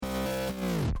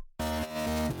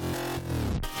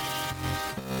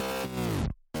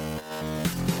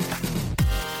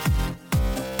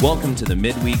Welcome to the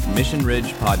Midweek Mission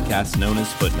Ridge podcast known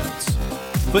as Footnotes.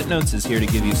 Footnotes is here to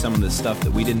give you some of the stuff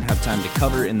that we didn't have time to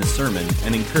cover in the sermon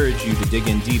and encourage you to dig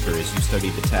in deeper as you study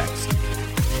the text.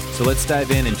 So let's dive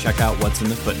in and check out what's in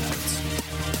the footnotes.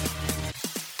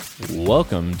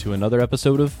 Welcome to another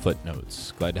episode of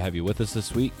Footnotes. Glad to have you with us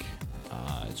this week.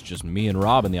 It's just me and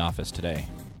Rob in the office today.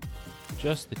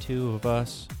 Just the two of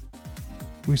us.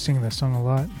 We sing that song a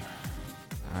lot.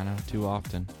 I know, too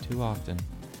often.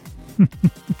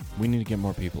 We need to get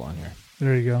more people on here.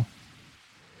 There you go.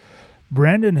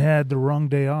 Brandon had the wrong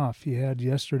day off. He had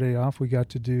yesterday off. We got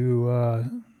to do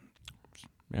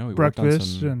we breakfast worked on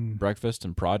some breakfast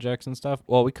and projects and stuff.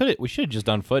 Well, we should have just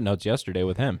done Footnotes yesterday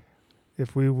with him.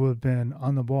 If we would have been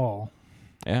on the ball.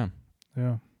 Yeah.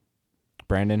 Yeah.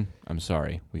 Brandon, I'm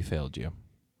sorry. We failed you.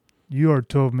 You are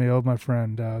Tov Mayo, my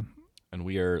friend. And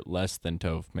we are less than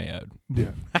Tov Mayo.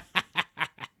 Yeah.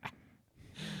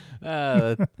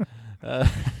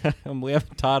 We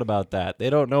haven't taught about that.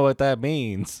 They don't know what that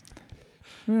means.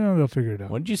 Yeah, they'll figure it out.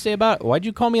 What did you say about it? Why'd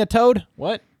you call me a toad?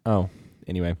 What? Oh,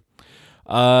 anyway.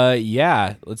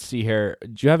 Yeah, let's see here.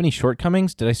 Do you have any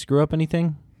shortcomings? Did I screw up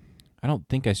anything? I don't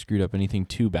think I screwed up anything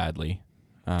too badly.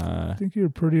 I think you were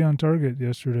pretty on target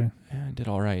yesterday. Yeah, I did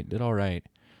all right.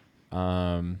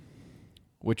 That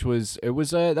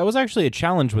was actually a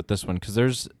challenge with this one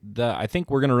because I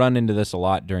think we're going to run into this a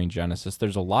lot during Genesis.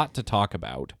 There's a lot to talk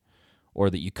about, or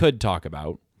that you could talk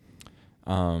about,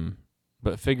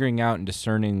 but figuring out and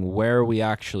discerning where we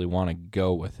actually want to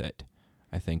go with it,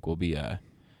 I think will be an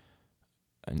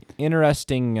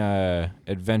interesting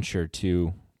adventure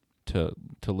to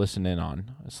listen in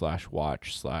on,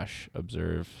 /watch,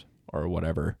 /observe, or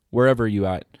whatever, wherever you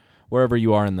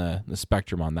are in the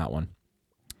spectrum on that one.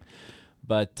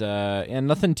 But and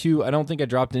nothing too. I don't think I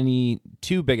dropped any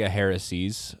too big of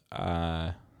heresies.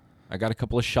 I got a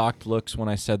couple of shocked looks when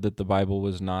I said that the Bible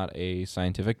was not a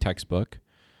scientific textbook.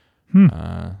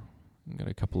 Got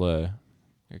a couple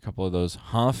of those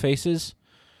faces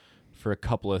for a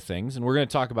couple of things, and we're going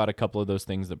to talk about a couple of those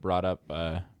things that brought up.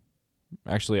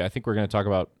 Actually, I think we're going to talk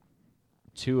about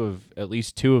at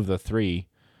least two of the three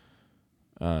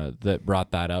that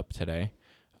brought that up today,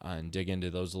 and dig into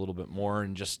those a little bit more,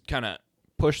 and just kind of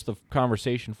push the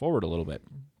conversation forward a little bit.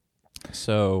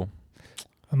 So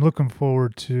I'm looking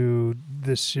forward to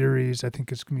this series. I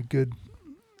think it's going to be good.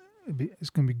 It's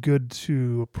going to be good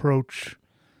to approach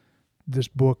this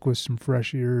book with some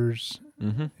fresh ears.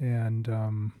 Mm-hmm. And,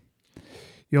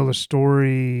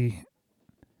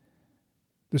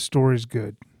 the story's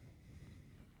good.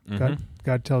 Mm-hmm.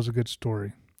 God tells a good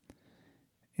story.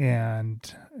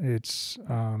 And it's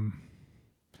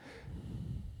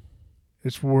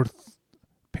worth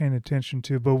paying attention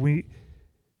to, but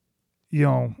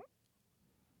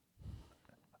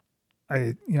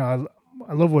I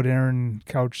love what Aaron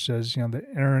Couch says. The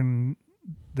Aaron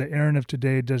of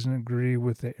today doesn't agree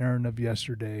with the Aaron of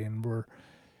yesterday, and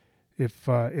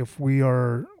if we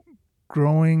are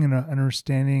growing in an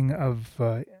understanding of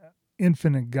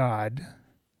infinite God,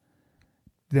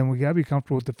 then we gotta be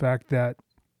comfortable with the fact that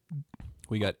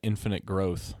we got infinite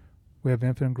growth. We have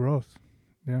infinite growth.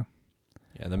 Yeah.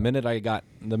 Yeah, the minute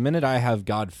I have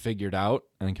God figured out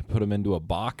and I can put him into a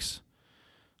box,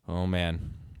 oh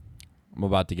man, I'm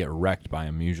about to get wrecked by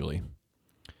him usually.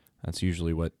 That's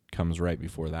usually what comes right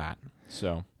before that.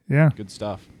 So, yeah, good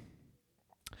stuff.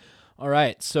 All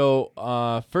right, so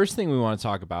first thing we want to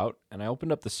talk about, and I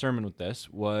opened up the sermon with this,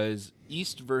 was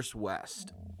East versus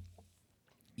West.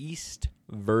 East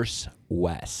versus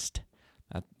West.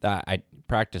 That I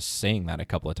practiced saying that a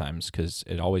couple of times because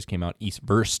it always came out East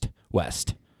versus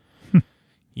West.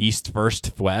 East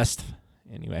versus West.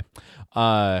 Anyway,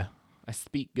 I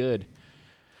speak good.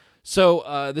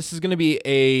 So this is going to be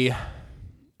a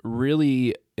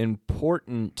really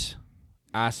important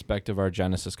aspect of our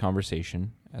Genesis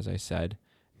conversation, as I said,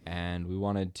 and we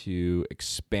wanted to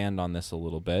expand on this a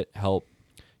little bit, help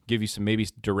give you some maybe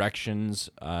directions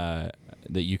that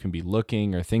you can be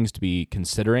looking or things to be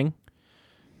considering.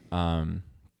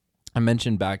 I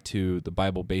mentioned back to the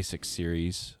Bible Basics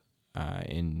series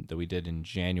that we did in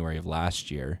January of last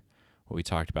year, where we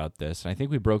talked about this, and I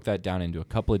think we broke that down into a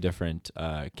couple of different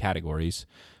categories.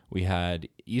 We had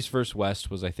East versus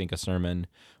West was, I think, a sermon.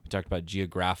 We talked about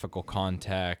geographical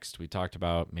context. We talked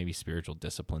about maybe spiritual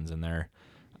disciplines in there,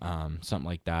 something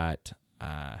like that.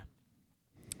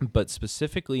 But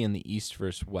specifically in the East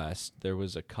versus West, there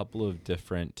was a couple of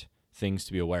different things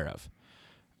to be aware of.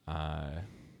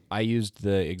 I used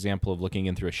the example of looking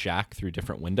in through a shack through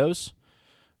different windows,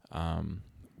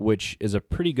 which is a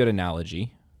pretty good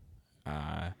analogy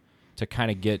to kind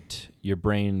of get your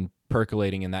brain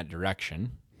percolating in that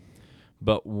direction.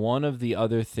 But one of the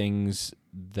other things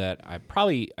that I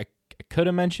could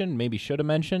have mentioned, maybe should have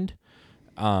mentioned,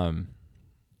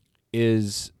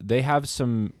 is they have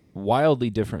some wildly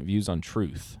different views on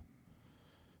truth,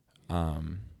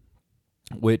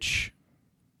 which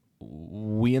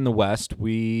we in the West,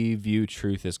 we view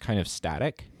truth as kind of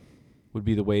static, would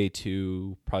be the way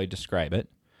to probably describe it,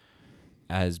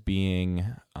 as being,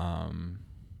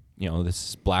 this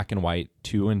is black and white,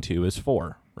 2 and 2 is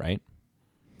 4, right?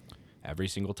 Every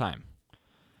single time.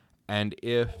 And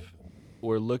if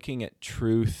we're looking at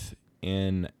truth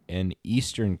in an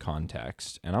Eastern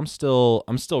context, and I'm still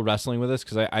wrestling with this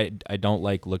because I don't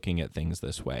like looking at things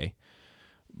this way,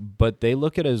 but they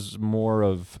look at it as more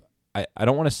of, I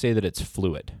don't want to say that it's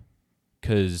fluid,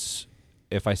 because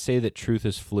if I say that truth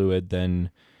is fluid,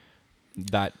 then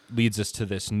that leads us to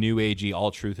this new agey,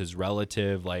 all truth is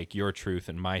relative, like your truth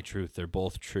and my truth, they're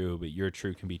both true, but your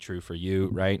truth can be true for you,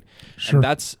 right? Sure.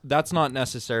 And that's not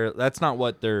necessarily, that's not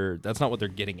what they're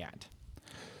getting at.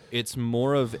 It's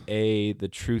more of the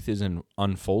truth is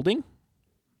unfolding.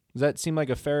 Does that seem like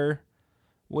a fair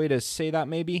way to say that,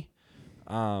 maybe?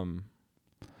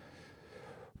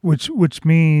 Which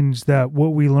means that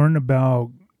what we learn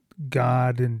about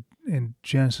God in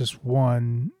Genesis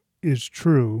 1 is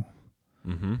true,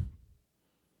 mm-hmm.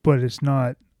 but it's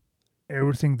not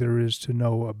everything there is to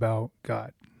know about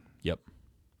God. Yep.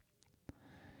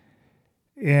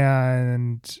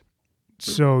 And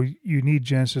so you need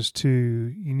Genesis 2,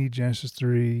 you need Genesis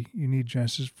 3, you need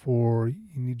Genesis 4,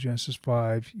 you need Genesis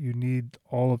 5, you need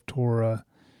all of Torah,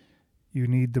 you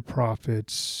need the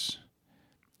prophets,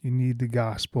 you need the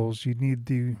Gospels, you need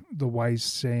the wise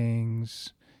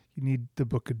sayings, you need the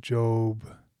book of Job,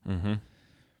 mm-hmm.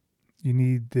 you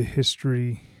need the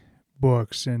history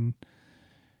books and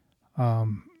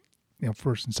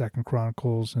First and Second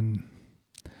Chronicles, and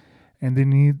then you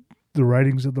need the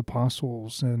writings of the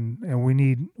apostles, and we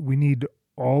need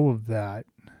all of that.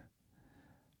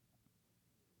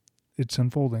 It's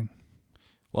unfolding.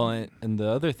 Well, and the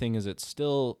other thing is, it's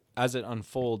still, as it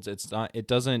unfolds, it's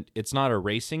not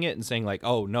erasing it and saying like,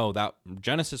 oh no, that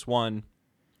Genesis 1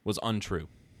 was untrue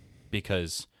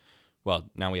because, well,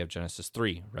 now we have Genesis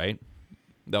 3, right?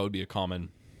 That would be a common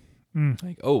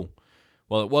like, oh,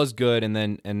 well, it was good,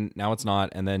 and now it's not,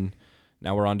 and then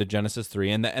now we're on to Genesis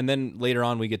 3, and then later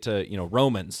on we get to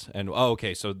Romans, and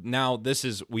okay, so now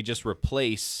we just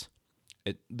replace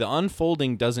it. The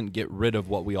unfolding doesn't get rid of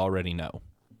what we already know.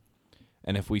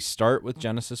 And if we start with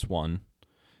Genesis 1,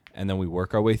 and then we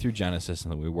work our way through Genesis,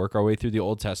 and then we work our way through the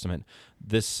Old Testament,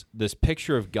 this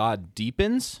picture of God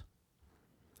deepens,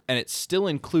 and it still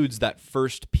includes that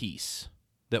first piece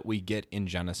that we get in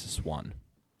Genesis 1.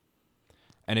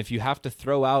 And if you have to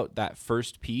throw out that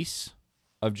first piece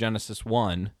of Genesis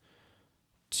 1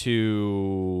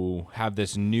 to have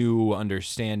this new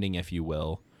understanding, if you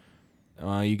will,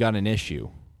 you got an issue,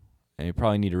 and you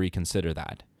probably need to reconsider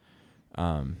that.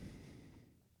 And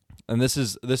this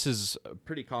is a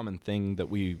pretty common thing that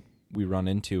we run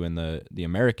into in the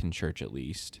American church, at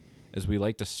least, is we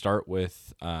like to start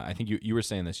with, I think you were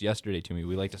saying this yesterday to me,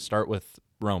 we like to start with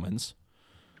Romans.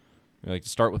 We like to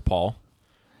start with Paul.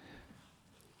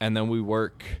 And then we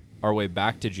work our way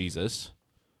back to Jesus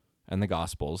and the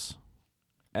Gospels.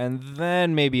 And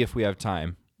then maybe if we have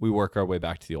time, we work our way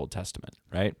back to the Old Testament,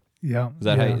 right? Yeah.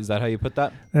 Is that how you put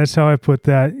that? That's how I put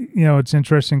that. It's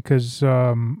interesting because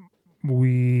what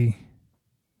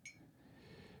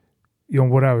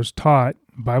I was taught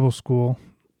in Bible school,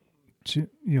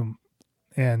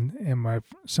 and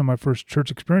some of my first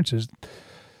church experiences,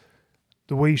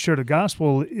 the way you share the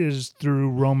gospel is through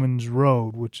Romans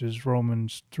Road, which is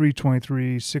Romans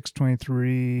 3:23,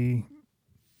 6:23,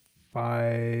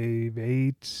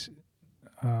 5:8.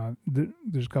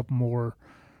 There's a couple more,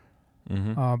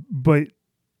 but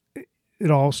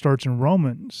it all starts in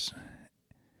Romans.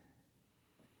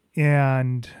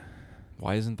 And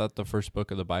why isn't that the first book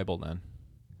of the Bible then?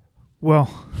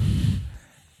 Well,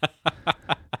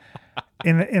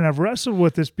 and I've wrestled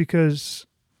with this because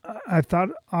I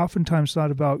oftentimes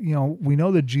thought about, we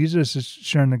know that Jesus is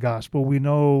sharing the gospel. We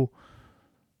know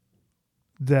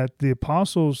that the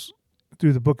apostles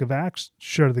through the book of Acts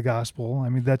share the gospel. I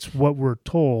mean, that's what we're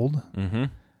told. Mm-hmm.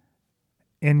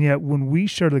 And yet when we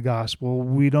share the gospel,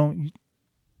 we don't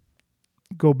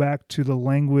go back to the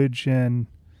language and,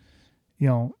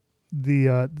 when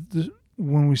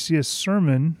we see a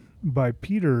sermon by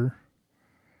Peter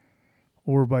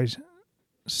or by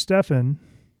Stephen,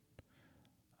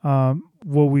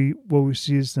 what we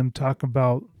see is them talk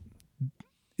about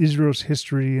Israel's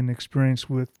history and experience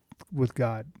with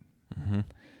God,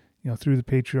 through the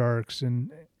patriarchs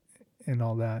and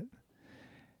all that.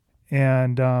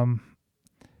 And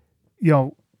you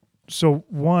know, so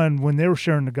one, when they were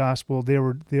sharing the gospel, they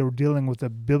were dealing with a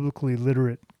biblically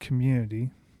literate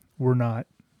community. We're not,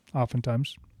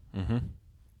 oftentimes. Mm-hmm.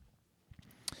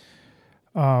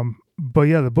 But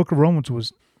yeah, the book of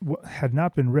Romans had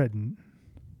not been written.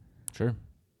 Sure.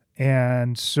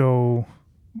 And so,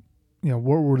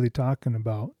 what were they talking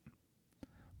about?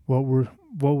 What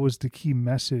was the key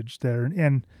message there?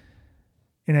 And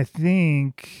I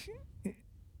think,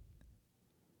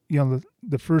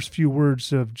 the first few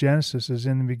words of Genesis is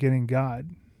in the beginning, God.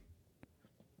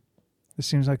 This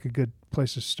seems like a good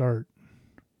place to start.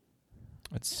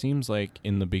 It seems like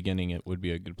in the beginning it would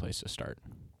be a good place to start.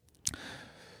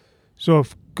 So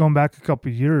if going back a couple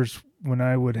of years, when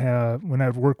I would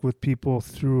work with people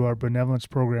through our benevolence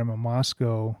program in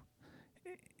Moscow,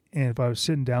 and if I was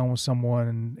sitting down with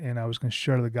someone and I was going to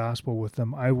share the gospel with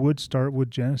them, I would start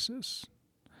with Genesis.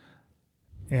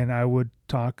 And I would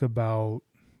talk about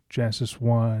Genesis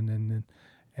 1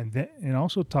 and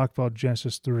also talk about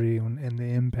Genesis 3 and the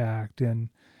impact and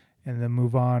then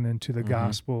move on into the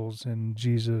Gospels and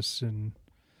Jesus and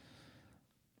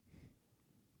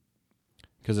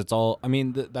because it's all, I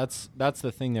mean, that's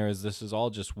the thing there is this is all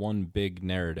just one big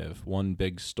narrative, one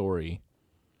big story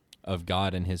of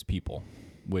God and his people,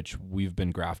 which we've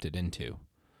been grafted into.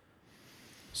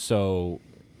 So,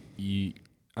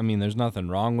 there's nothing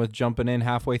wrong with jumping in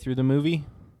halfway through the movie.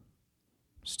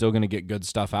 Still going to get good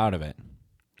stuff out of it.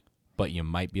 But you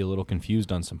might be a little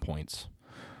confused on some points.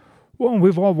 Well,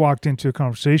 we've all walked into a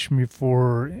conversation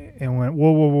before and went,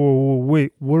 whoa,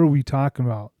 wait, what are we talking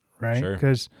about, right? Sure.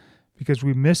 Because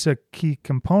we miss a key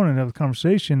component of the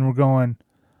conversation. We're going,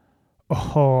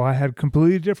 oh, I had a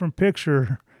completely different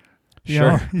picture.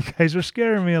 You guys are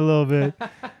scaring me a little bit.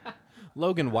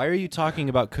 Logan, why are you talking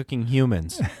about cooking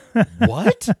humans?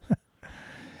 What?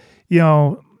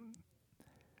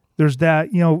 There's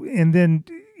that, and then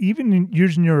even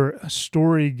using your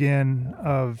story again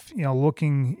of,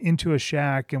 looking into a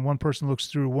shack and one person looks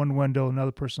through one window,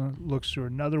 another person looks through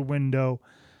another window.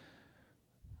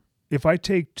 If I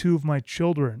take two of my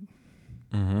children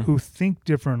who think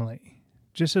differently,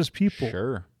 just as people.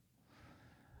 Sure.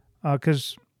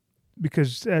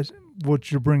 Because as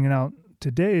what you're bringing out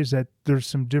today is that there's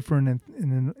some different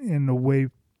in the way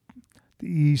the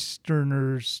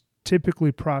Easterners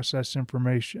typically process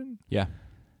information. Yeah.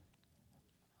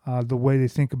 The way they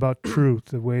think about truth,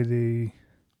 the way they,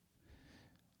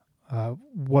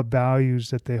 what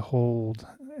values that they hold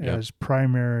as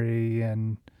primary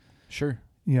and. Sure.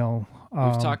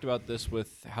 We've talked about this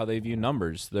with how they view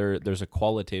numbers. There's a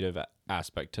qualitative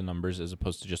aspect to numbers as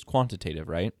opposed to just quantitative,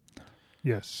 right?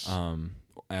 Yes.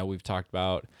 We've talked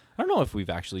about, I don't know if we've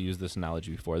actually used this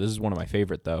analogy before. This is one of my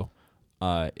favorite, though.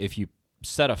 If you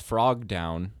set a frog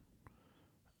down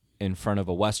in front of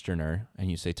a Westerner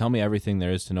and you say, tell me everything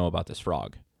there is to know about this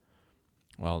frog.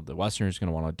 Well, the Westerner is going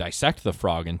to want to dissect the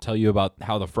frog and tell you about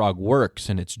how the frog works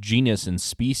and its genus and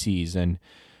species and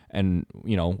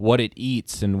what it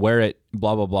eats and where it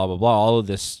blah, blah, blah, blah, blah. All of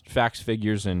this facts,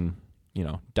 figures, and,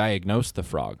 diagnose the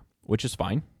frog, which is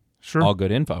fine. Sure. All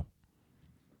good info.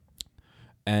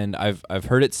 And I've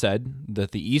heard it said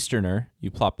that the Easterner, you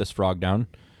plop this frog down,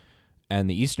 and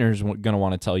the Easterner's going to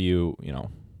want to tell you,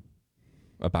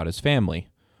 about his family,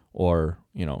 or,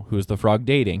 who's the frog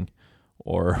dating,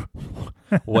 or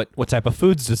what type of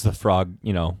foods does the frog,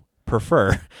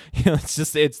 prefer.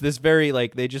 It's this very,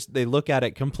 they look at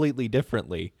it completely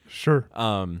differently. Sure.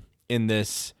 In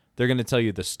this, they're going to tell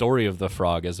you the story of the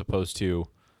frog as opposed to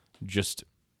just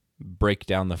break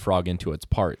down the frog into its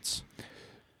parts.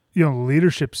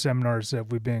 Leadership seminars that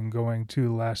we've been going to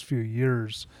the last few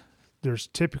years, there's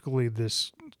typically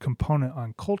this component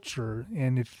on culture,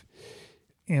 and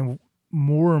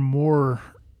more and more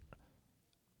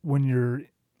when you're,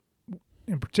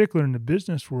 in particular in the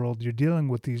business world, you're dealing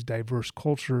with these diverse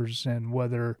cultures, and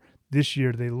whether this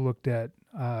year they looked at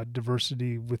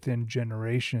diversity within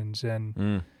generations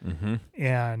and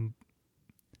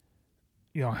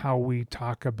how we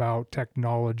talk about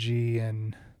technology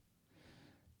and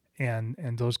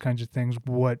those kinds of things,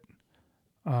 what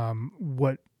the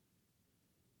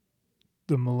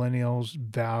millennials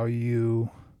value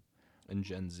and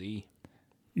Gen Z,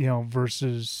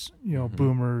 versus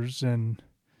boomers and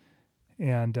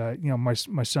my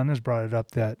son has brought it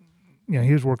up that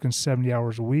he was working 70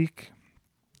 hours a week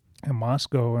in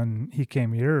Moscow, and he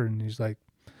came here and he's like,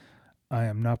 I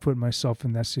am not putting myself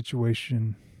in that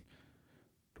situation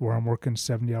where I'm working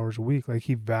 70 hours a week. Like,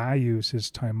 he values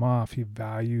his time off. He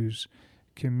values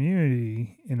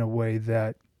community in a way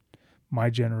that my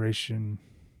generation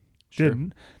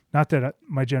didn't. Not that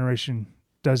my generation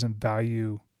doesn't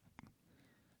value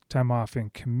time off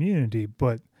and community,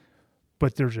 but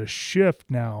but there's a shift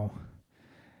now.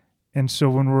 And so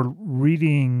when we're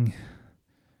reading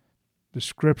the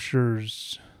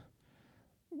scriptures,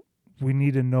 we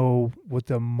need to know what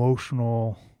the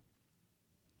emotional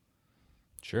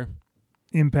Sure.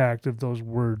 impact of those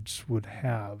words would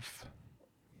have.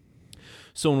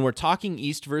 So when we're talking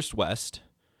East versus West,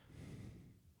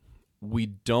 we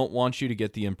don't want you to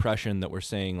get the impression that we're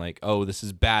saying like, oh, this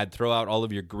is bad. Throw out all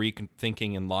of your Greek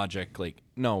thinking and logic. Like,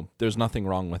 no, there's nothing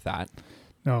wrong with that.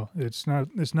 No, it's not.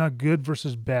 It's not good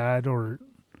versus bad, or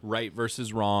right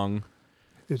versus wrong.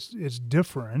 It's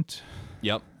different.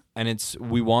 Yep. And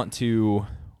we want to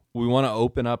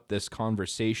open up this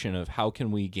conversation of how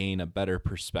can we gain a better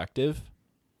perspective,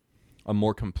 a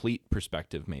more complete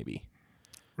perspective, maybe.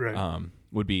 Right.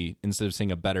 Would be, instead of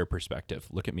saying a better perspective,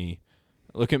 look at me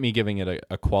giving it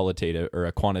a qualitative or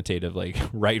a quantitative, like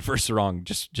right versus wrong,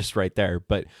 just right there,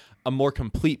 but a more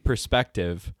complete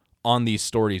perspective on these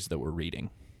stories that we're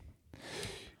reading.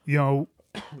 You know,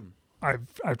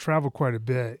 I've traveled quite a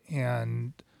bit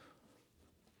and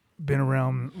been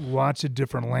around lots of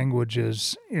different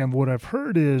languages, and what I've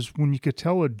heard is when you could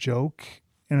tell a joke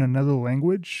in another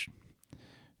language,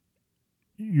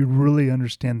 you really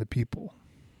understand the people.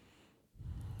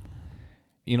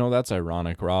 You know, that's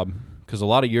ironic, Rob, because a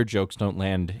lot of your jokes don't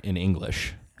land in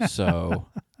English. So,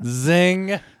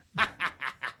 zing.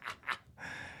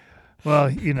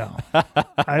 Well, you know,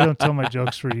 I don't tell my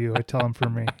jokes for you. I tell them for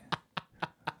me.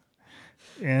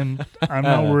 And I'm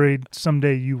not worried.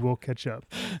 Someday you will catch up.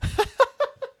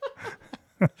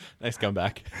 Nice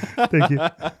comeback. Thank you.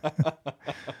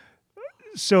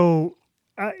 So,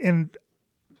 I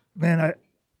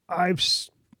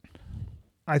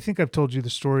think I've told you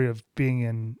the story of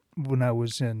being when I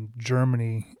was in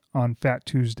Germany on Fat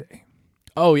Tuesday.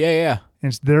 Oh, yeah.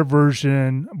 It's their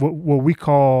version, what we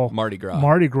call Mardi Gras.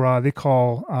 Mardi Gras, they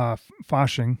call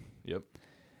Fasching. Yep.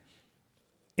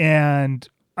 And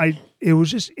it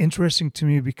was just interesting to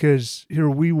me because here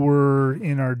we were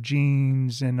in our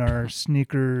jeans and our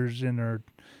sneakers and our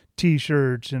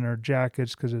T-shirts and our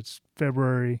jackets because it's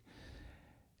February,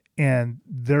 and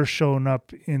they're showing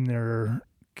up in their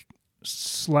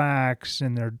slacks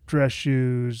and their dress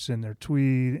shoes and their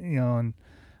tweed, and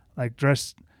like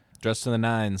dressed to the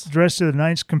nines. Dressed to the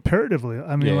nines comparatively.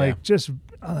 I mean, just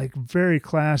like very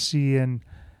classy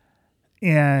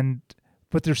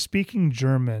but they're speaking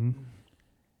German.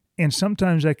 And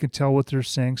sometimes I can tell what they're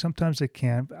saying. Sometimes I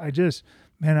can't. I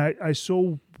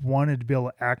so wanted to be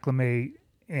able to acclimate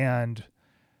and,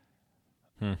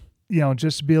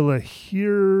 just to be able to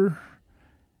hear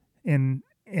and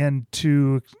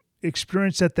to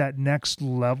experience at that next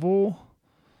level.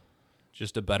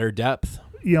 Just a better depth.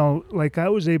 Like I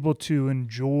was able to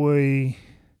enjoy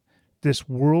this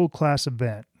world-class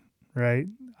event, right?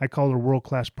 I call it a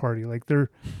world-class party. Like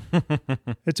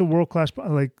it's a world-class,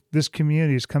 like this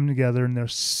community is coming together and they're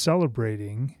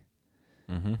celebrating.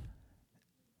 Mm-hmm.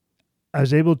 I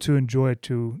was able to enjoy it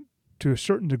to a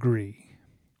certain degree.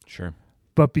 Sure.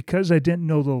 But because I didn't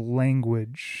know the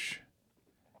language,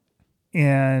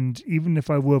 and even if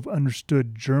I would have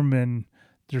understood German,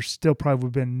 there still probably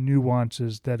would have been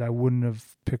nuances that I wouldn't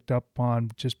have picked up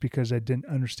on just because I didn't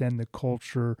understand the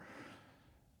culture.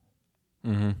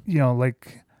 Mm-hmm.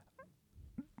 Like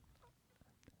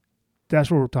that's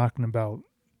what we're talking about.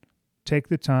 Take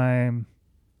the time,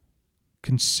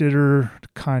 consider the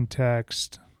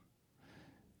context,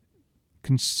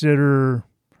 consider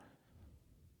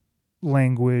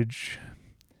language,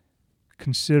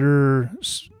 consider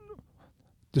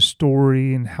the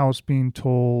story and how it's being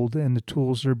told and the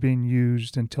tools that are being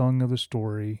used in telling of the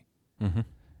story. Mm-hmm.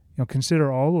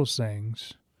 Consider all those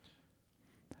things.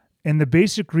 And the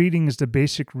basic reading is the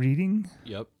basic reading.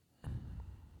 Yep.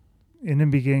 In the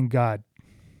beginning, God.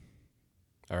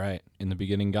 All right. In the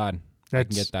beginning, God. I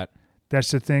can get that.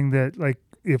 That's the thing that, like,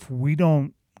 if we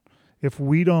don't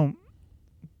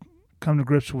come to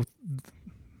grips with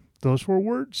those 4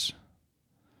 words,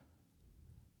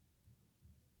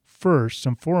 first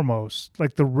and foremost,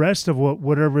 like the rest of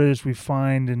whatever it is we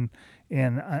find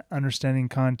and understanding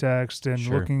context and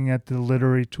looking at the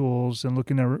literary tools and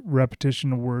looking at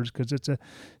repetition of words, because it's a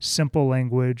simple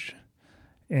language.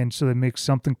 And so they make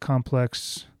something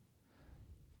complex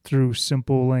through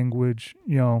simple language,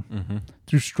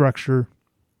 through structure.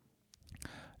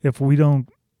 If we don't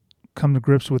come to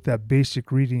grips with that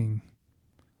basic reading,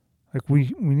 like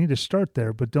we need to start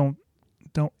there, but don't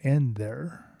end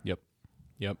there.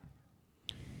 Yep.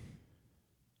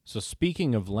 So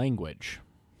speaking of language,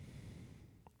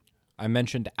 I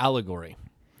mentioned allegory.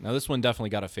 Now this one definitely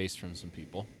got a face from some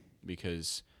people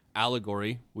because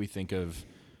allegory, we think of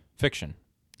fiction.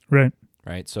 Right.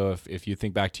 Right. So if you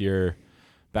think back to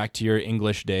back to your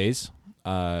English days,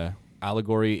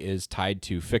 allegory is tied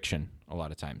to fiction a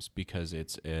lot of times because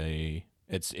it's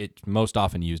most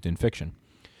often used in fiction.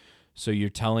 So you're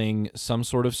telling some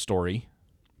sort of story,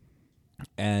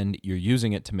 and you're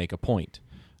using it to make a point.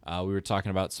 We were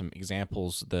talking about some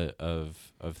examples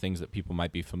of things that people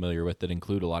might be familiar with that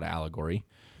include a lot of allegory.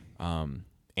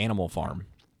 Animal Farm,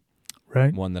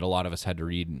 Right. one that a lot of us had to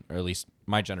read, or at least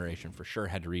my generation for sure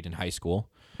had to read in high school.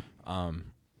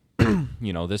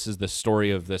 This is the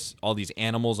story of all these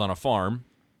animals on a farm,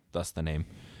 thus the name.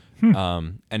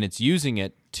 And it's using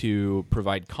it to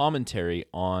provide commentary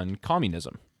on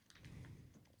communism.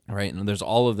 Right? And there's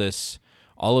all of this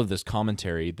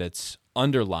commentary that's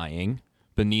underlying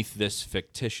beneath this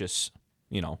fictitious,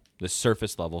 this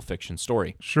surface level fiction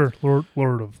story. Sure.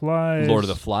 Lord of Flies. Lord of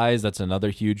the Flies, that's another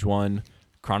huge one.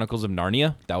 Chronicles of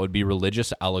Narnia, that would be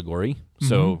religious allegory. Mm-hmm.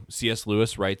 So C.S.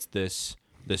 Lewis writes this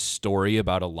story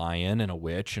about a lion and a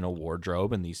witch and a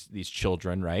wardrobe and these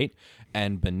children, right?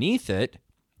 And beneath it,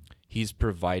 he's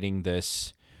providing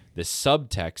this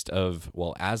subtext of,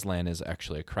 well, Aslan is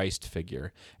actually a Christ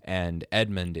figure, and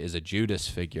Edmund is a Judas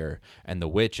figure, and the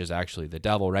witch is actually the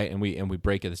devil, right? And we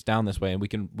break this down this way, and we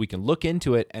can look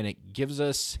into it, and it gives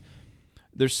us.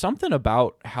 There's something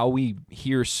about how we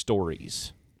hear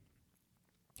stories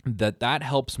that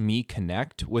helps me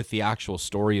connect with the actual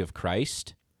story of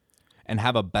Christ and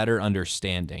have a better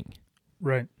understanding.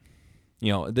 Right.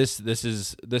 This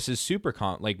is super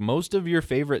like most of your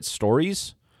favorite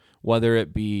stories, whether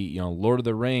it be, Lord of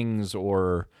the Rings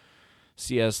or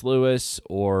C.S. Lewis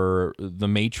or The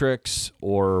Matrix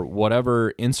or whatever,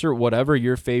 insert whatever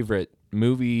your favorite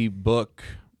movie, book,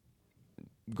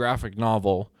 graphic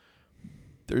novel,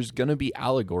 there's going to be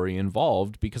allegory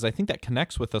involved because I think that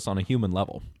connects with us on a human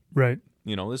level. Right.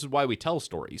 This is why we tell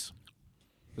stories.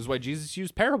 This is why Jesus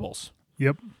used parables.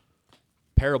 Yep.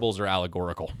 Parables are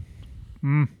allegorical.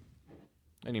 I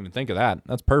didn't even think of that.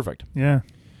 That's perfect. Yeah.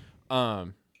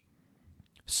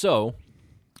 So,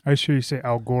 I sure you say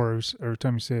Al Gore every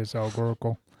time you say it's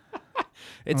allegorical.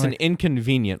 It's an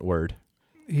inconvenient word.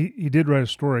 He did write a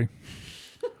story.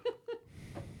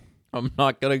 I'm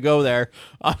not going to go there.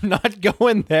 I'm not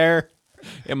going there.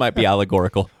 It might be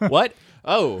allegorical. What?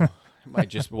 Oh, it might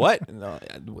just, what?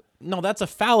 No, that's a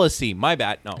fallacy. My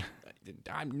bad. No,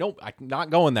 I'm not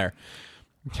going there.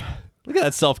 Look at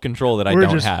that self-control that I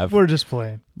don't have. We're just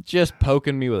playing. Just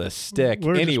poking me with a stick.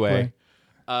 Anyway,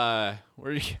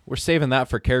 we're saving that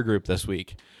for care group this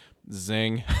week.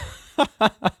 Zing.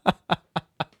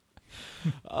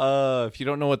 If you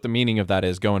don't know what the meaning of that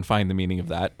is, go and find the meaning of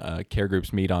that. Care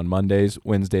groups meet on Mondays,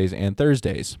 Wednesdays, and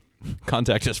Thursdays.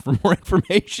 Contact us for more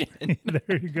information.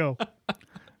 There you go.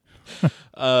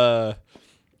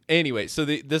 Anyway, so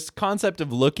this concept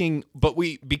of looking, but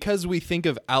because we think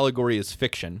of allegory as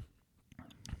fiction,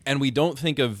 and we don't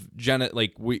think of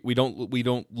we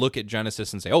don't look at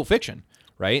Genesis and say, oh, fiction,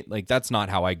 right? Like that's not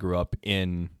how I grew up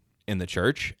in the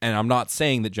church, and I'm not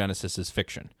saying that Genesis is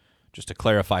fiction. Just to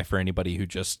clarify for anybody who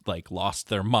just lost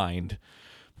their mind,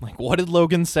 what did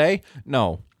Logan say?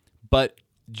 No, but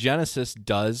Genesis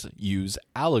does use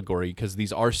allegory because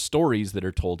these are stories that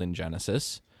are told in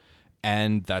Genesis,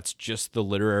 and that's just the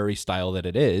literary style that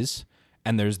it is.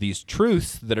 And there's these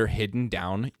truths that are hidden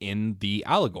down in the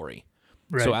allegory.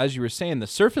 Right. So as you were saying, the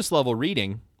surface level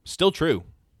reading, still true.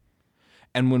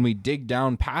 And when we dig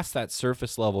down past that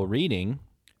surface level reading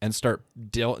and start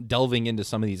delving into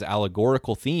some of these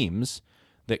allegorical themes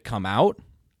that come out,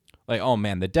 oh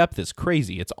man, the depth is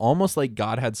crazy. It's almost like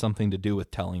God had something to do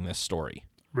with telling this story.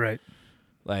 Right.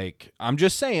 I'm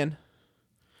just saying.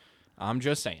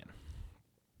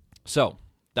 So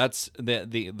that's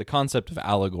the concept of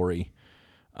allegory.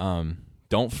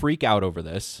 Don't freak out over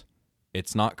this.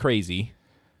 It's not crazy.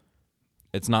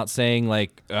 It's not saying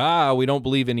we don't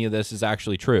believe any of this is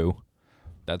actually true.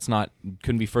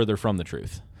 Couldn't be further from the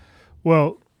truth.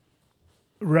 Well,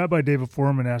 Rabbi David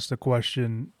Foreman asked the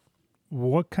question,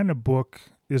 what kind of book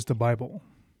is the Bible?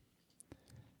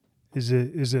 Is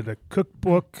it a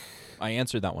cookbook? I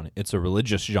answered that one. It's a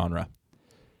religious genre.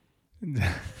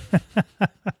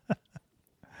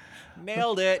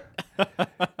 Nailed it.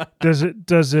 Does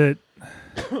it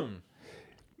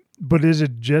but is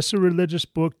it just a religious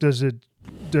book? Does it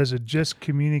just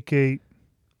communicate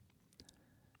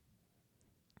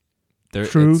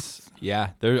truth?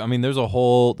 There's a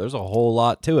whole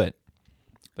lot to it.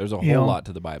 There's a whole lot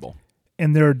to the Bible.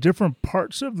 And there are different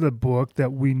parts of the book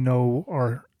that we know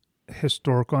are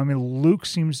historical. I mean, Luke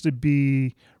seems to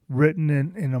be written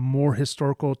in a more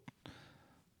historical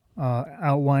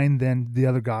outline than the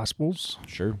other Gospels.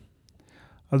 Sure.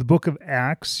 The book of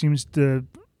Acts seems to,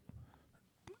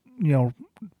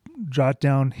 jot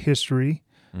down history.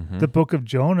 Mm-hmm. The book of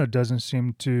Jonah doesn't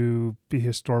seem to be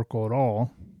historical at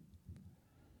all.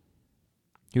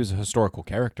 He was a historical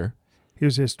character. He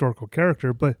was a historical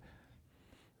character, but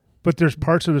there's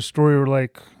parts of the story where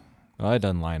like, Well, that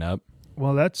doesn't line up.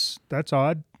 well, that's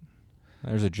odd.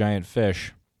 There's a giant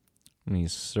fish, and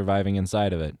he's surviving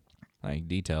inside of it. Like,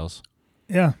 details.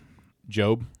 Yeah.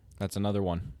 Job, that's another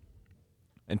one.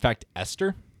 In fact,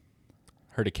 Esther,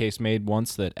 heard a case made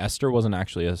once that Esther wasn't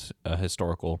actually a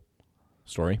historical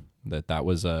story. That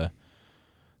was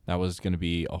going to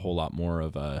be a whole lot more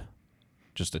of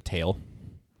just a tale.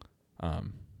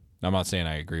 I'm not saying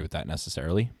I agree with that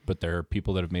necessarily, but there are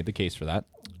people that have made the case for that.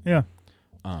 Yeah.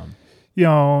 So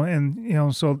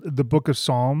the book of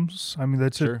Psalms, I mean,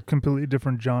 that's Sure. a completely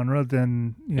different genre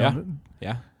than,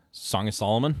 Yeah. Song of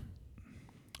Solomon.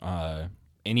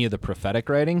 Any of the prophetic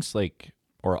writings, like,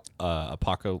 or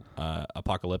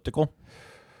apocalyptical.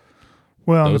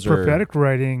 Well, Those the prophetic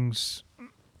writings,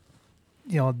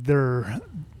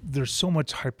 there's so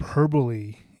much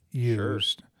hyperbole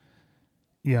used,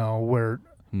 where,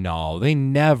 No, they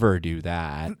never do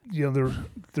that.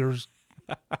 there's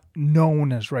no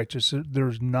one is righteous.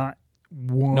 There's not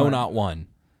one. No, not one.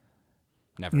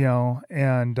 Never.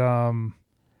 And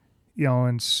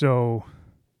so,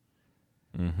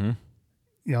 Mm-hmm.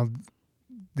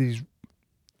 These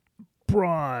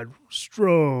broad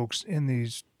strokes and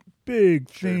these big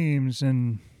themes,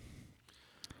 and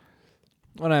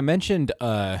When I mentioned,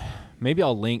 maybe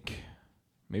I'll link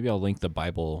the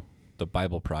Bible. The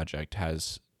Bible Project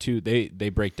has two. They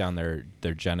break down their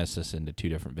Genesis into two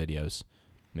different videos,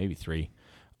 maybe three.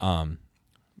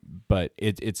 But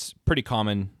it's pretty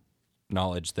common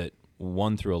knowledge that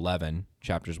 1 through 11,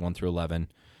 chapters 1 through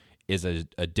 11, is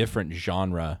a different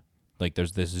genre. Like,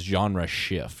 there's this genre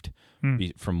shift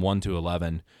from 1 to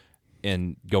 11,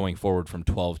 and going forward from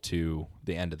 12 to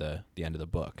the end of the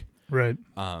book. right.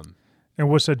 And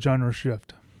what's that genre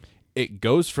shift? It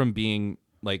goes from being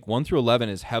like 1 through 11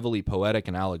 is heavily poetic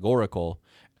and allegorical,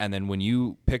 and then when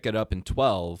you pick it up in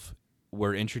 12,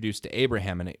 we're introduced to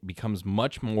Abraham, and it becomes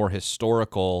much more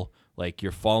historical. Like,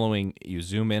 you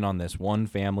zoom in on this one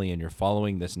family, and you're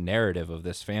following this narrative of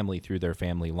this family through their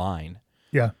family line.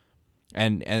 Yeah.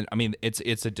 And I mean,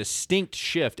 it's a distinct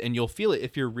shift, and you'll feel it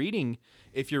if you're reading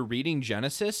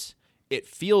Genesis. It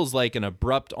feels like an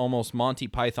abrupt, almost Monty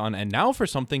Python, and now for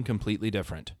something completely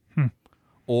different.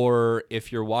 Or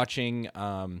if you're watching,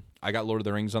 I got Lord of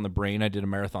the Rings on the brain. I did a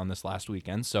marathon this last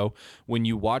weekend. So when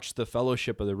you watch the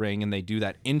Fellowship of the Ring and they do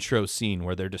that intro scene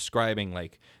where they're describing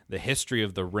like the history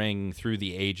of the ring through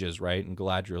the ages, right? And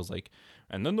Galadriel's like,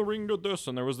 and then the ring did this,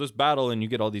 and there was this battle, and you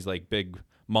get all these like big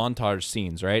montage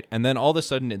scenes, right? And then all of a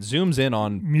sudden it zooms in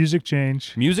on Music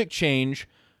change.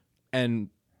 And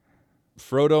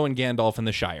Frodo and Gandalf in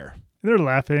the Shire. They're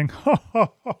laughing. And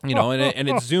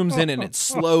it zooms in and it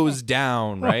slows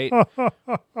down, right?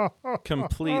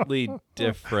 Completely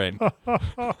different.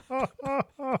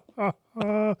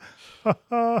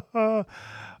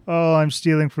 I'm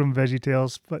stealing from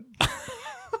VeggieTales, but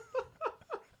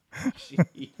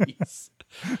Jeez.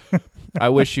 I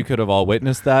wish you could have all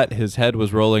witnessed that. His head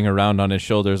was rolling around on his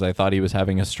shoulders. I thought he was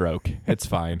having a stroke. It's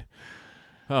fine.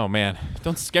 Oh, man.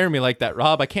 Don't scare me like that,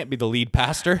 Rob. I can't be the lead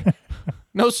pastor.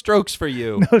 No strokes for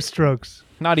you. no strokes.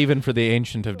 Not even for the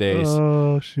Ancient of Days.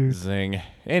 Oh, shoot. Zing.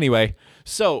 Anyway,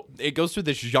 so it goes through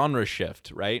this genre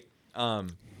shift, right?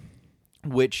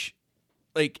 Which,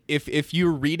 like, if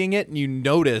you're reading it and you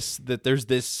notice that there's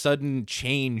this sudden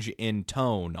change in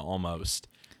tone almost,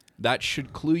 that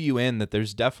should clue you in that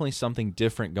there's definitely something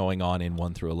different going on in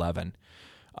 1 through 11.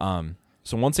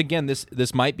 So once again,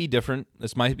 this might be different.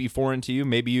 This might be foreign to you.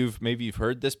 Maybe you've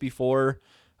heard this before.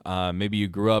 Maybe you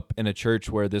grew up in a church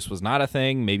where this was not a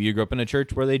thing. Maybe you grew up in a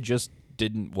church where they just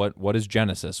didn't. What is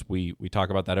Genesis? We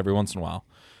talk about that every once in a while,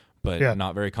 but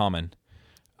not very common.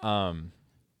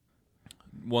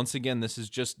 Once again, this is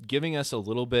just giving us a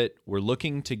little bit. We're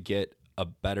looking to get a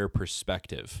better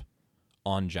perspective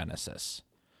on Genesis,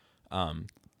 and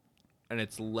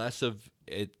it's less of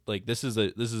it. Like, this is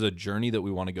a journey that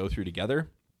we want to go through together,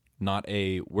 not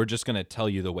we're just going to tell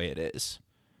you the way it is.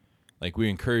 Like, we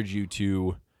encourage you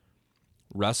to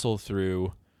wrestle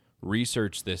through,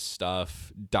 research this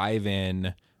stuff, dive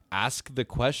in, ask the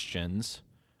questions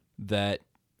that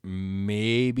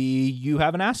maybe you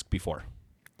haven't asked before.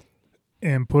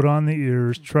 And put on the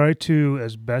ears. Try to,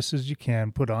 as best as you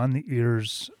can, put on the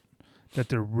ears that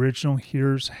the original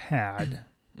hearers had,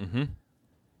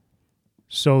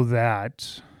 so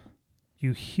that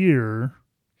you hear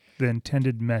the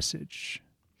intended message.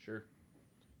 Sure.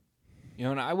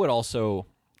 And I would also,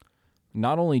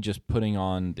 not only just putting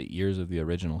on the ears of the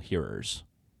original hearers,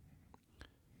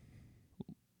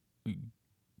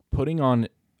 putting on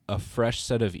a fresh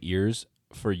set of ears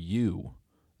for you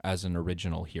as an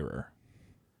original hearer.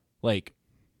 Like,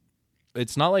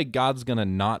 it's not like God's going to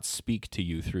not speak to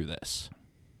you through this.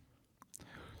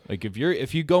 Like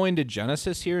if you go into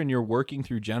Genesis here and you're working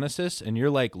through Genesis and you're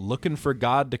like looking for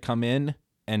God to come in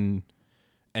and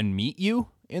meet you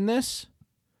in this,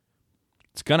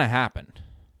 it's going to happen.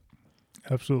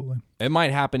 Absolutely. It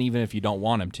might happen even if you don't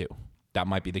want him to. That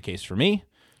might be the case for me.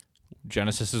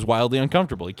 Genesis is wildly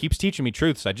uncomfortable. He keeps teaching me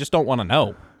truths I just don't want to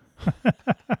know.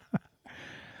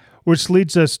 Which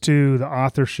leads us to the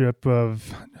authorship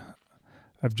of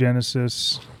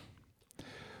Genesis.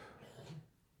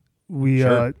 We,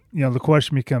 Sure. the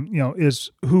question becomes,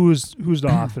 is who's the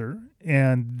author?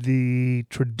 And the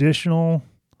traditional,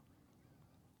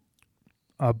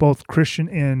 both Christian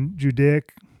and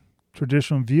Judaic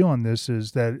traditional view on this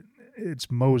is that it's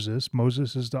Moses.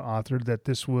 Moses is the author. That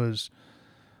this was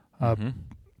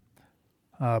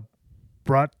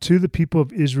brought to the people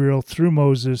of Israel through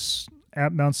Moses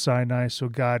at Mount Sinai. So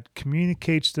God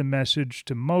communicates the message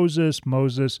to Moses.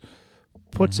 Moses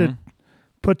puts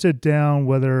it down,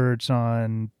 whether it's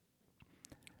on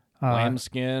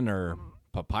lambskin or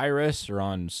papyrus or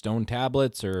on stone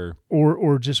tablets or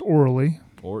just orally.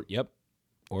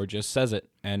 Or just says it,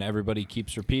 and everybody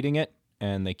keeps repeating it,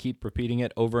 and they keep repeating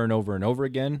it over and over and over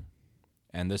again,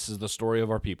 and this is the story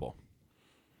of our people.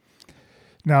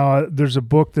 Now, there's a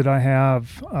book that I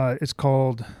have. It's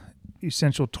called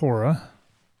Essential Torah.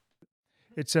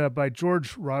 It's by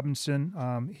George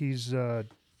Robinson. He's a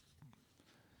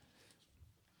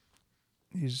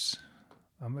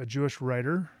Jewish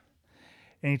writer,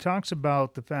 and he talks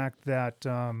about the fact that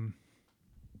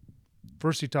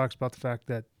first he talks about the fact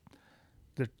that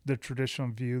the traditional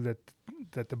view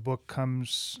that the book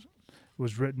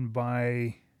was written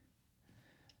by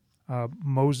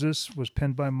Moses, was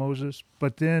penned by Moses,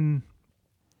 but then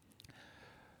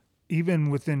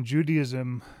even within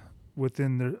Judaism,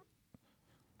 within the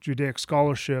Judaic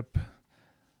scholarship,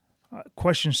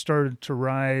 questions started to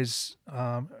rise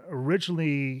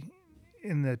originally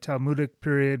in the Talmudic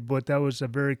period, but that was a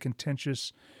very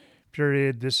contentious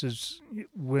period. This is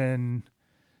when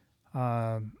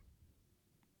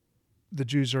the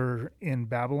Jews are in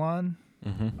Babylon,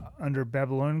 under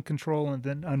Babylonian control, and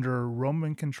then under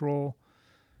Roman control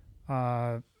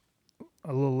a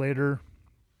little later.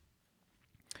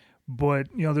 But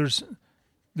there's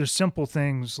simple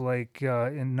things like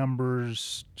in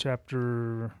Numbers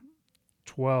chapter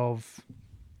 12,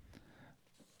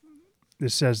 it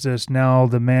says this: "Now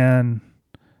the man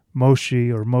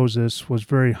Moshe, or Moses, was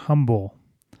very humble,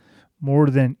 more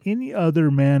than any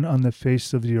other man on the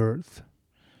face of the earth."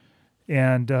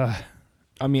 And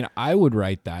I mean, I would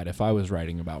write that if I was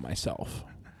writing about myself.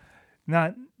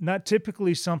 not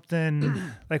typically something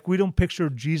like, we don't picture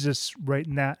Jesus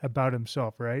writing that about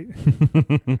himself, right?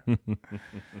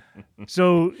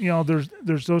 So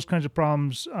there's those kinds of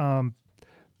problems.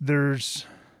 There's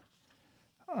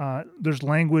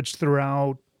language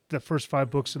throughout the first 5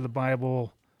 books of the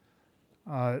Bible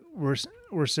where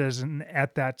it says "and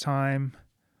at that time,"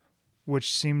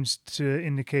 which seems to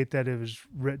indicate that it was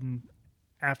written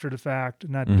after the fact,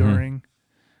 not during.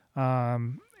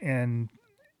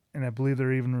 And I believe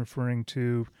they're even referring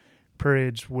to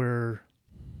periods where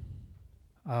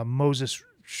Moses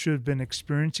should have been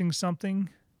experiencing something,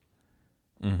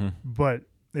 but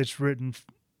it's written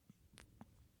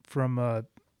from a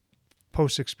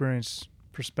post-experience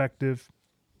perspective.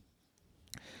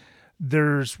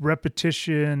 There's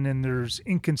repetition and there's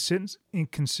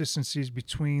inconsistencies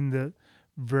between the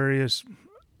various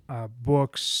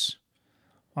books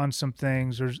on some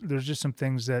things. There's just some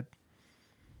things that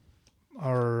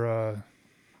are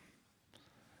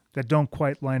that don't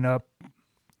quite line up. A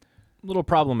little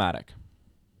problematic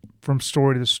From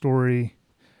story to story.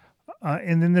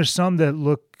 And then there's some that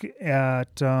look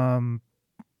at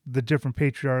the different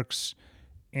patriarchs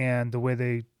and the way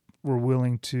they were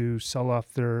willing to sell off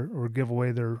or give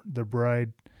away their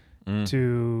bride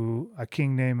to a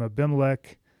king named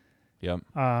Abimelech. Yep.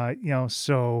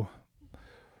 So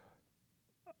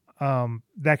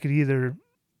that could either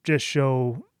just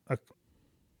show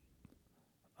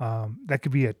that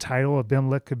could be a title.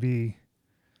 Abimelech could be,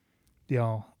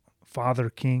 father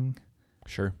king.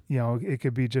 Sure. It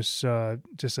could be just a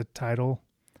title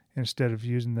instead of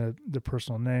using the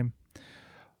personal name.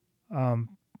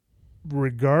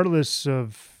 Regardless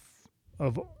of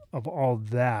all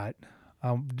that,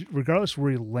 regardless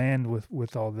where you land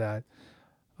with all that,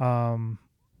 and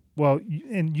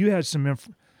you had some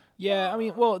Yeah, I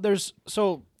mean, well, there's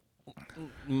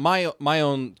my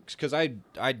own, because I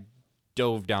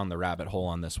dove down the rabbit hole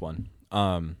on this one,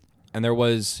 and there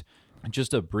was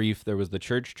just a brief, there was the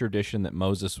church tradition that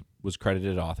Moses was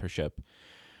credited authorship.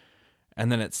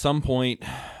 And then at some point,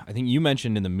 I think you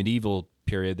mentioned in the medieval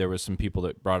period, there was some people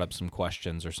that brought up some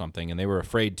questions or something, and they were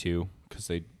afraid to because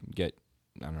they'd get,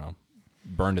 I don't know,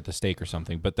 burned at the stake or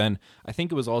something. But then I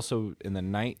think it was also in the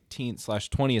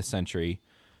 19th/20th century,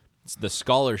 the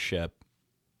scholarship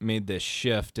made this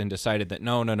shift and decided that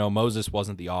no, Moses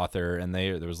wasn't the author. And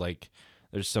there was like,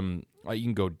 there's some, you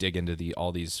can go dig into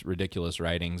all these ridiculous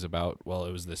writings about, well,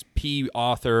 it was this P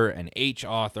author and H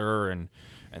author and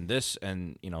this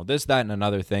and, this, that, and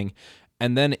another thing.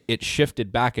 And then it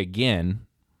shifted back again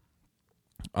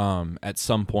at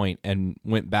some point and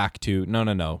went back to,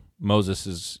 no, Moses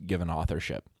is given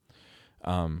authorship.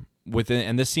 And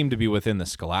this seemed to be within the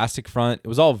scholastic front. It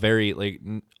was all very, like,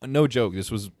 no joke,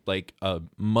 this was like a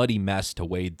muddy mess to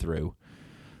wade through,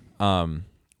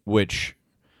 which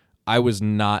I was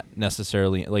not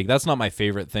necessarily, like, that's not my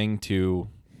favorite thing to,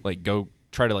 like, go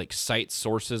try to, like, cite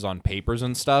sources on papers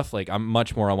and stuff. Like, I'm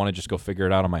much more, I want to just go figure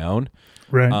it out on my own.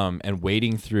 Right. And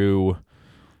wading through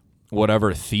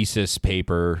whatever thesis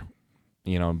paper,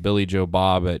 Billy Joe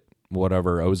Bob at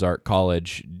whatever Ozark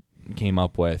College came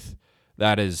up with,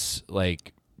 that is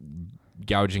like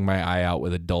gouging my eye out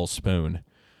with a dull spoon.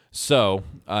 So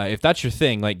if that's your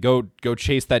thing, like, go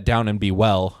chase that down and be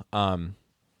well.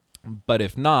 But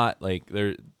if not, like,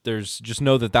 there's just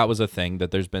know that was a thing,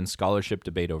 that there's been scholarship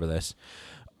debate over this.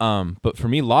 But for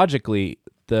me, logically,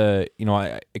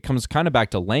 it comes kind of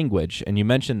back to language. And you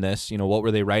mentioned this, what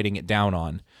were they writing it down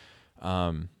on?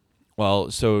 Well,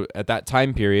 so at that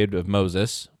time period of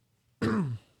Moses,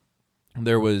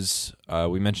 there was,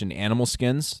 we mentioned animal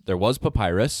skins. There was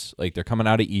papyrus, like, they're coming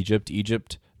out of Egypt.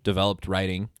 Egypt developed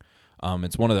writing.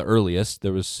 It's one of the earliest.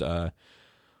 There was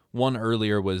one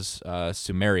earlier was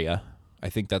Sumeria. I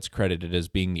think that's credited as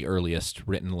being the earliest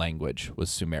written language, was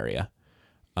Sumeria.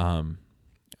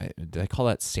 Did I call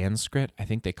that Sanskrit? I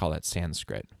think they call that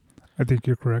Sanskrit. I think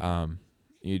you're correct.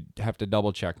 You'd have to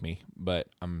double check me, but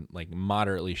I'm, like,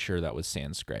 moderately sure that was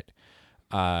Sanskrit.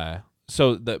 But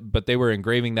they were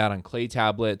engraving that on clay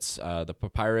tablets. The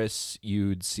papyrus,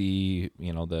 you'd see,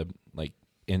 like,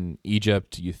 in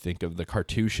Egypt, you think of the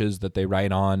cartouches that they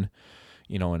write on,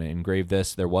 and engrave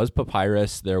this. There was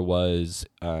papyrus, there was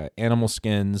animal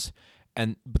skins,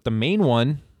 but the main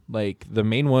one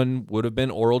would have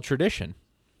been oral tradition.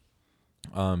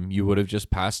 You would have just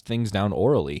passed things down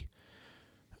orally.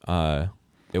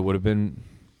 It would have been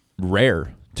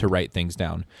rare to write things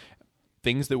down.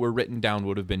 Things that were written down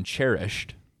would have been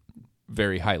cherished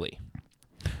very highly.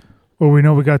 Well, we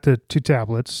know we got the 2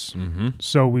 tablets, Mm-hmm.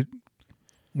 so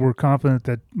we're confident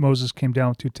that Moses came down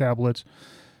with 2 tablets.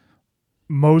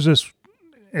 Moses,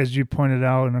 as you pointed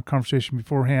out in a conversation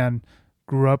beforehand,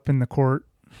 grew up in the court,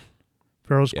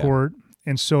 Pharaoh's court,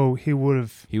 and so he would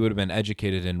have been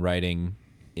educated in writing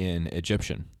in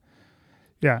Egyptian.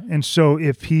 Yeah, and so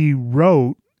if he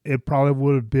wrote, it probably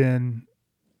would have been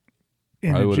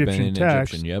in Egyptian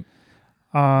text. Yep.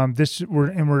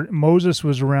 Moses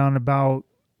was around about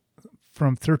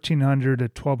from 1300 to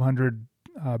 1200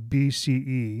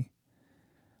 BCE,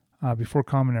 before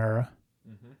Common Era.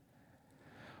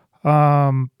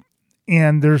 Mm-hmm.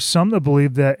 And there's some that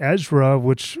believe that Ezra,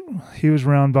 which he was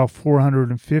around about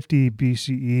 450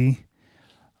 BCE,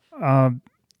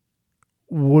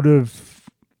 would have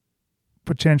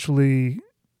potentially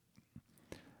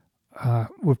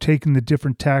we've taken the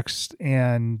different texts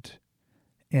and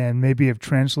maybe have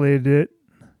translated it,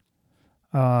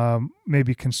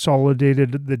 maybe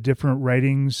consolidated the different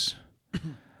writings.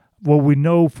 What we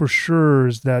know for sure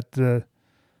is that the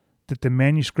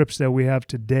manuscripts that we have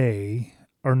today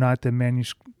are not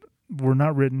were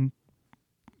not written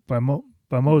by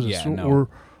Moses. Yeah, no.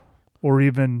 or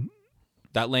even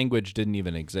that language didn't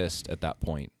even exist at that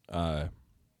point.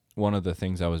 One of the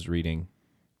things I was reading,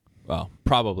 well,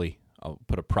 probably, I'll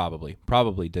put it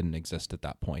probably didn't exist at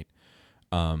that point.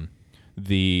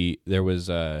 There was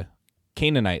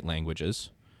Canaanite languages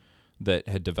that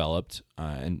had developed,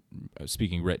 and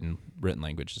speaking written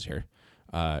languages here,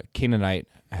 Canaanite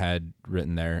had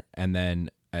written there, and then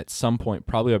at some point,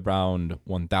 probably around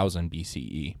 1000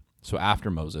 BCE, so after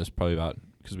Moses, probably about,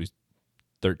 because we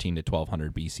 13 to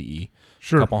 1200 BCE,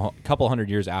 sure, couple hundred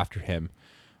years after him,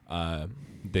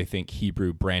 they think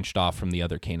Hebrew branched off from the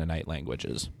other Canaanite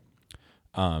languages.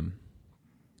 Now,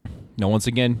 once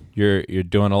again, you're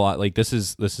doing a lot. Like, this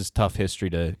is tough history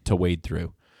to wade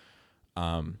through,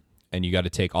 and you got to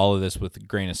take all of this with a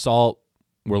grain of salt.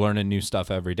 We're learning new stuff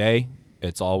every day.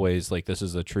 It's always like, this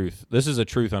is a truth. This is a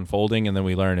truth unfolding, and then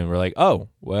we learn, and we're like, oh,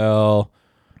 well,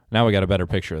 now we got a better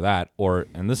picture of that.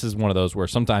 And this is one of those where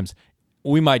sometimes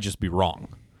we might just be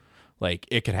wrong. Like,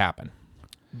 it could happen.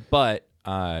 But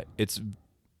it's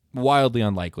wildly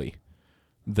unlikely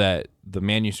that the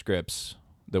manuscripts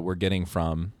that we're getting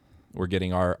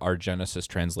our Genesis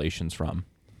translations from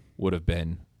would have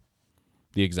been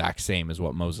the exact same as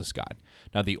what Moses got.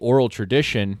 Now, the oral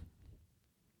tradition,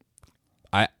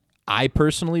 I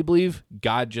personally believe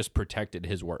God just protected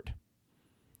his word.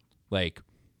 Like,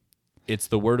 it's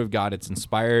the word of God. It's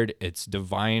inspired. It's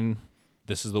divine.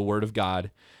 This is the word of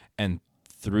God. And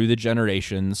through the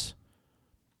generations,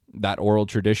 that oral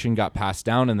tradition got passed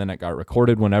down, and then it got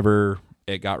recorded whenever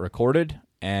it got recorded,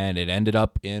 and it ended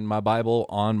up in my Bible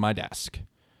on my desk.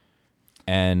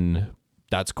 And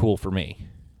that's cool for me.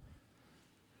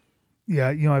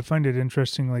 Yeah, I find it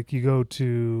interesting. Like, you go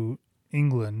to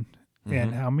England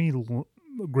and how many,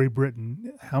 Great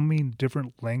Britain, how many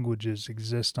different languages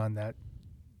exist on that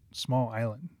small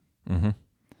island? Mm-hmm.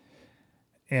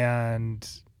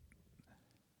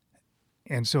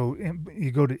 And so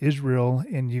you go to Israel,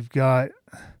 and you've got,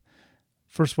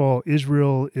 first of all,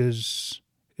 Israel is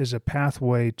a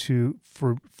pathway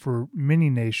for many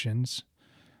nations.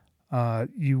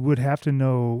 You would have to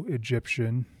know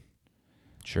Egyptian.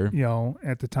 Sure.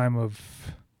 At the time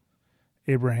of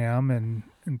Abraham and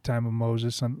in time of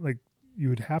Moses, like, you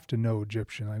would have to know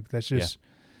Egyptian. Like, that's just,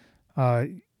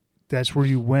 that's where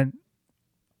you went.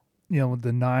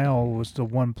 The Nile was the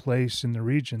one place in the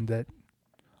region that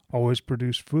always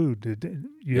produced food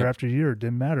year after year. It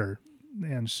didn't matter.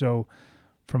 And so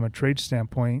from a trade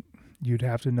standpoint, you'd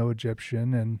have to know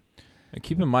Egyptian. And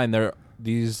keep in mind,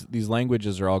 these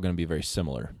languages are all going to be very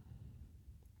similar.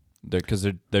 Because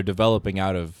they're developing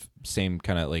out of same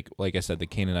kind of, like I said, the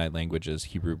Canaanite languages.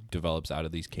 Hebrew develops out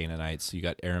of these Canaanites. You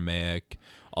got Aramaic,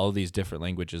 all of these different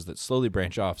languages that slowly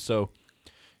branch off. So,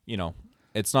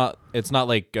 it's not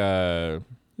like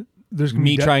there's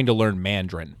me trying to learn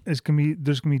Mandarin. There's gonna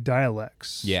be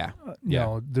dialects. Yeah,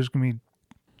 There's gonna be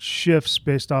shifts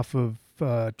based off of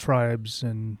tribes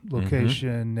and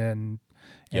location and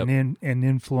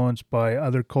influenced by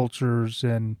other cultures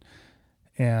and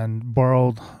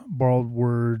borrowed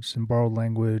words and borrowed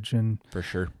language. And for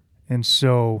sure. And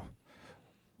so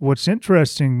what's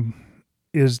interesting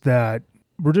is that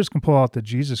we're just going to pull out the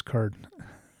Jesus card.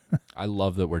 I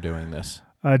love that we're doing this.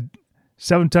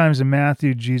 7 times in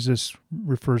Matthew, Jesus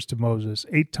refers to Moses.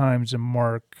 8 times in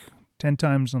Mark, 10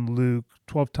 times in Luke,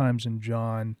 12 times in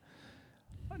John.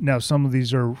 Now, some of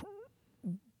these are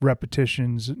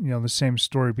repetitions, the same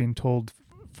story being told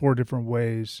 4 different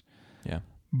ways. Yeah.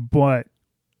 But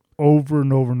over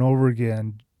and over and over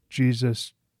again,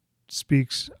 Jesus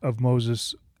speaks of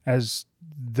Moses as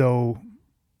though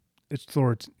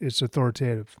it's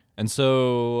authoritative. And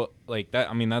so, like, that,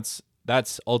 I mean, that's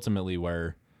ultimately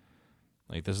where,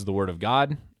 like, this is the word of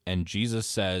God, and Jesus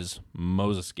says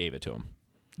Moses gave it to him.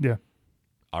 Yeah.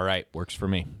 All right, works for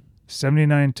me.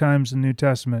 79 times in the New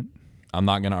Testament. I'm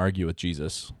not going to argue with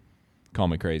Jesus. Call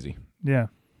me crazy. Yeah.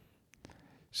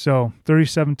 So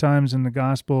 37 times in the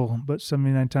gospel, but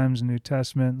 79 times in the New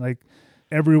Testament. Like,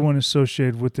 everyone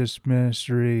associated with this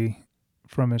ministry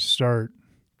from its start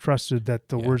trusted that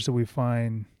the words that we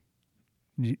find,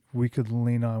 we could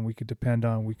lean on, we could depend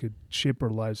on, we could shape our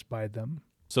lives by them.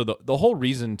 So the whole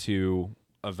reason to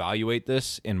evaluate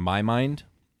this, in my mind,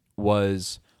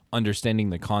 was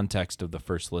understanding the context of the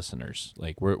first listeners.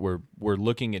 Like, we're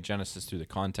looking at Genesis through the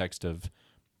context of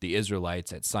the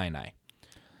Israelites at Sinai.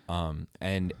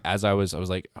 And as I was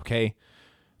like, okay,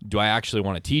 do I actually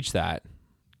want to teach that?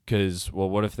 Because, well,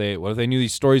 what if they knew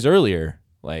these stories earlier?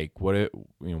 Like, why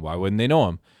wouldn't they know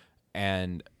them?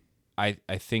 And I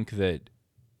think that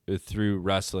through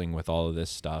wrestling with all of this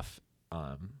stuff,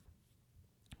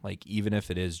 like, even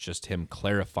if it is just him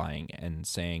clarifying and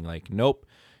saying, like, nope,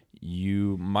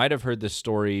 you might have heard this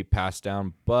story passed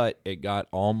down, but it got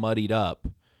all muddied up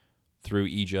through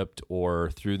Egypt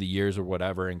or through the years or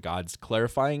whatever, and God's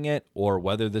clarifying it, or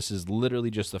whether this is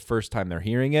literally just the first time they're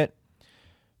hearing it,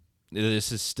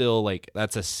 this is still, like,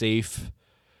 that's a safe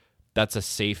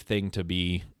thing to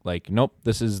be like, nope,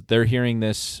 they're hearing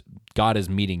this, God is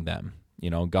meeting them,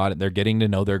 God, they're getting to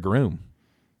know their groom.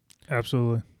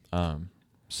 Absolutely.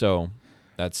 So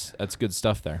that's good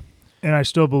stuff there. And I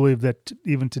still believe that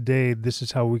even today, this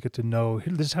is how we get to know.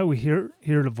 This is how we hear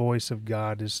the voice of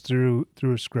God, is through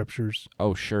scriptures.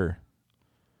 Oh, sure,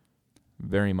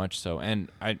 very much so.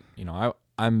 And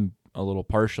I'm a little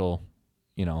partial.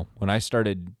 When I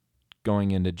started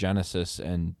going into Genesis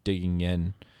and digging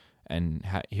in and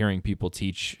hearing people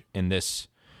teach this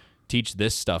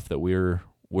stuff that we're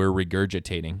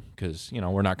regurgitating, because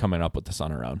we're not coming up with this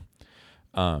on our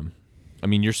own. I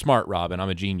mean, you're smart, Rob, and I'm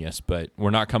a genius, but we're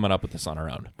not coming up with this on our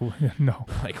own. No.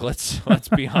 Like, let's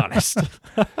be honest.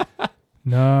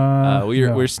 No,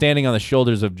 We're standing on the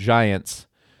shoulders of giants.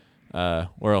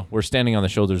 We're standing on the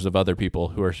shoulders of other people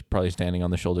who are probably standing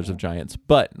on the shoulders of giants.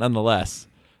 But nonetheless,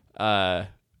 this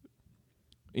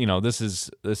is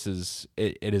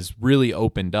it has really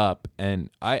opened up, and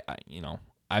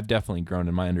I've definitely grown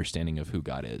in my understanding of who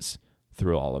God is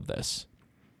through all of this.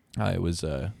 It was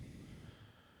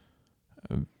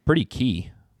pretty key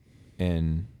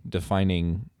in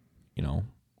defining,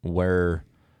 where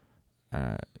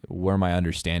my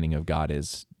understanding of God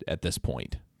is at this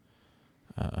point.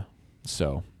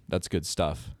 So that's good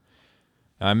stuff.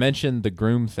 I mentioned the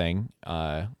groom thing,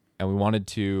 and we wanted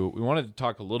to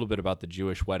talk a little bit about the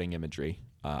Jewish wedding imagery.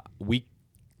 We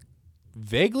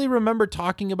vaguely remember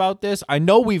talking about this. I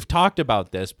know we've talked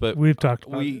about this, but we've talked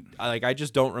about it. I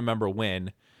just don't remember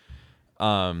when.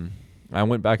 I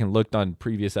went back and looked on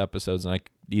previous episodes, and I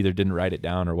either didn't write it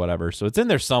down or whatever. So it's in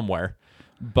there somewhere.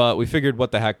 But we figured,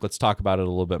 what the heck, let's talk about it a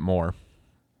little bit more.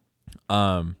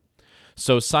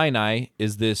 So Sinai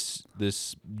is this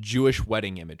Jewish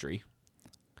wedding imagery.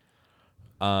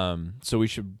 So we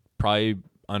should probably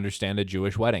understand a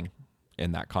Jewish wedding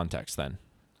in that context then.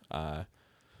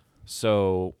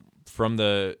 So from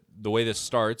the way this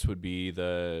starts would be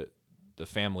the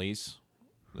families,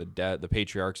 the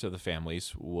patriarchs of the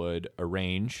families would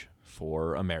arrange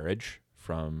for a marriage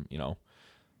from,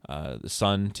 the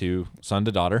son to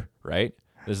daughter, right?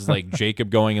 This is like Jacob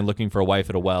going and looking for a wife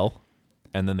at a well,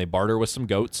 and then they barter with some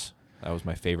goats. That was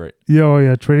my favorite.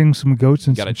 Yeah, trading some goats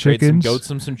and some chickens. Got to trade some goats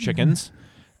and some chickens.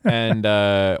 And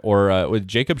with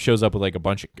Jacob shows up with like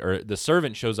the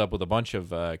servant shows up with a bunch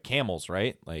of camels,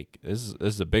 right? Like this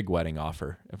is a big wedding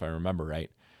offer, if I remember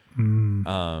right.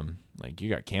 Like you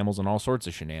got camels and all sorts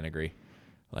of shenanigans.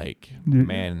 Like,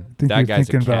 man, that guy's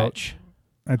a catch.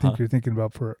 I think you're thinking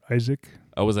about for Isaac.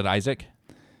 Oh, was it Isaac?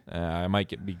 I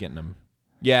might be getting him.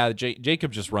 Yeah,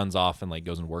 Jacob just runs off and like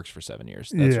goes and works for 7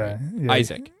 years. That's right. Yeah.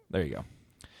 Isaac. There you go.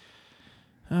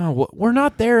 Oh, we're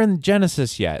not there in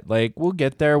Genesis yet. Like, we'll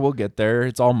get there.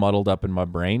 It's all muddled up in my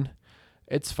brain.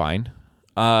 It's fine.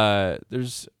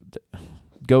 There's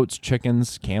goats,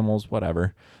 chickens, camels,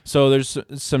 whatever. So there's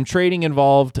some trading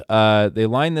involved. They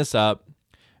line this up.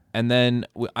 And then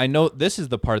I know this is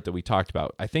the part that we talked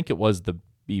about. I think it was the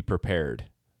be prepared,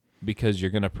 because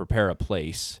you're going to prepare a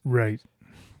place. Right.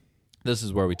 This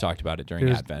is where we talked about it during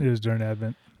Advent. It was during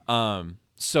Advent.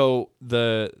 So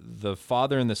the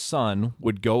father and the son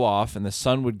would go off, and the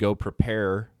son would go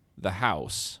prepare the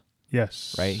house.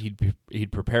 Yes. Right?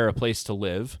 He'd prepare a place to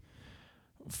live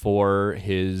for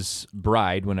his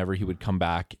bride whenever he would come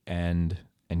back and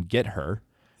get her.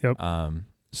 Yep.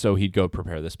 So he'd go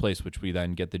prepare this place, which we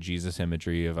then get the Jesus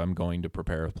imagery of, I'm going to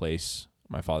prepare a place,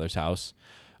 my Father's house.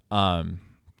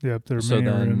 Yep, there are many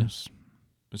rooms.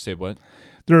 Say what?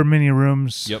 There are many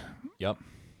rooms. Yep.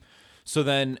 So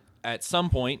then at some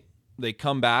point, they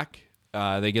come back,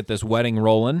 they get this wedding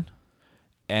rolling,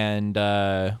 and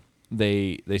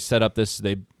they set up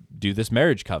they do this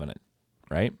marriage covenant,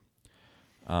 right?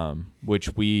 Which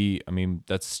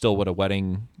that's still what a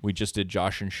wedding, we just did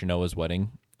Josh and Shanoa's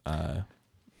wedding,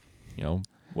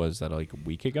 was that like a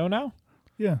week ago now?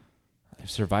 Yeah. I've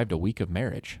survived a week of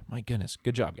marriage. My goodness.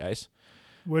 Good job, guys.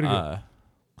 Way to go.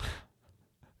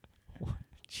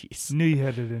 Jeez. Knew you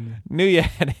had it in you. Knew you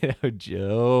had it.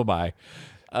 Oh, my.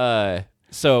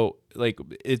 So, like,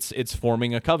 it's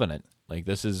forming a covenant. Like,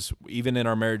 this is, even in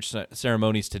our marriage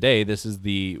ceremonies today,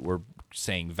 we're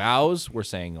saying vows. We're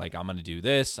saying, like, I'm going to do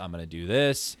this. I'm going to do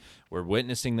this. We're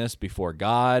witnessing this before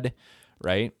God,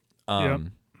 right? Yep.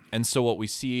 And so what we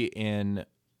see in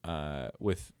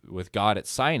with God at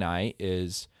Sinai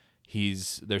is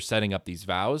they're setting up these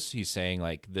vows. He's saying,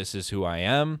 like, this is who I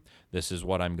am. This is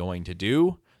what I'm going to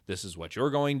do. This is what you're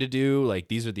going to do. Like,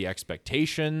 these are the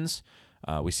expectations.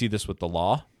 We see this with the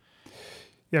law.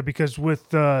 Yeah, because with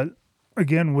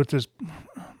this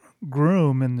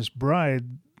groom and this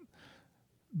bride,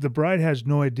 the bride has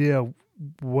no idea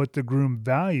what the groom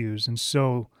values. And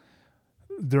so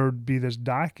there would be this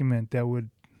document that would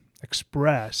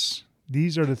express,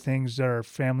 these are the things that our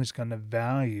family's going to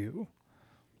value.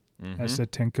 Mm-hmm. As the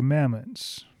 10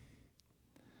 Commandments.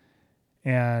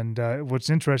 And what's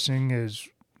interesting is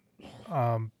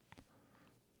the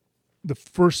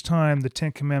first time the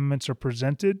 10 Commandments are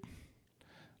presented,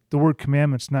 the word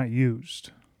commandment's not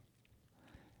used.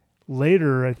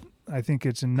 Later, I think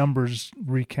it's in Numbers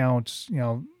recounts,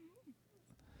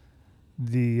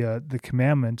 the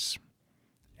commandments.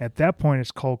 At that point,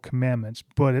 it's called commandments.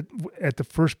 But at the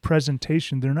first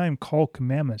presentation, they're not even called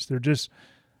commandments. They're just,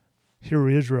 hear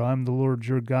Israel, I'm the Lord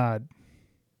your God.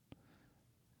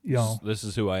 This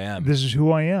is who I am. This is who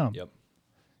I am. Yep.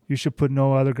 You should put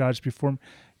no other gods before me.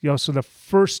 So the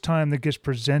first time that gets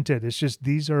presented, it's just,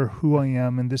 these are who I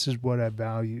am and this is what I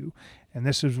value. And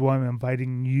this is what I'm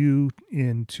inviting you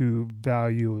into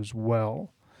value as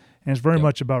well. And it's very Yep.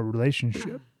 much about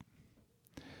relationship.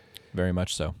 Very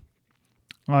much so.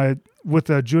 With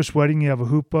a Jewish wedding, you have a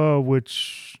huppah,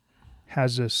 which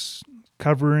has this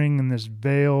covering and this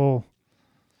veil,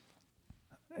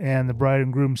 and the bride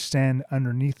and groom stand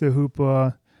underneath the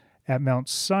huppah. At Mount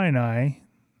Sinai,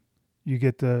 you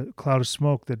get the cloud of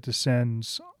smoke that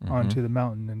descends onto the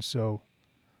mountain, and so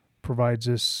provides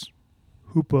this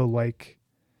huppah-like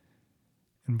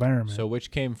environment. So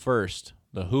which came first,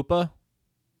 the huppah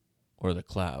or the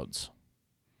clouds?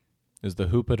 Is the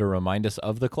huppah to remind us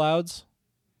of the clouds?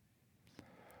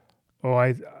 Oh,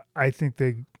 I think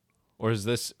they... Or was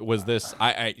this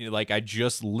I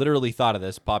just literally thought of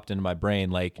this, popped into my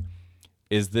brain, like,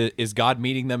 is God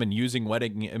meeting them and using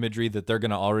wedding imagery that they're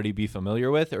going to already be familiar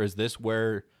with, or is this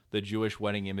where the Jewish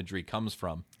wedding imagery comes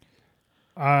from?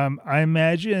 I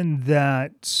imagine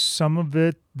that some of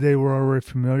it they were already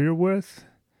familiar with,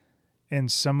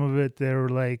 and some of it they were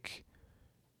like,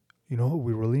 you know what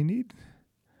we really need?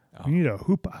 Oh. We need a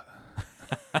huppah.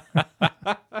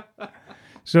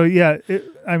 So yeah,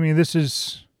 this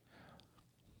is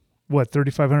what,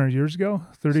 3,500 years ago,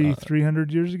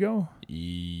 3,300 years ago.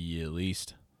 At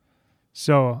least.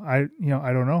 So I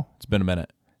don't know. It's been a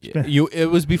minute.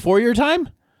 It was before your time?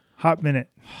 Hot minute.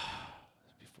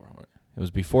 It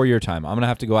was before your time. I'm going to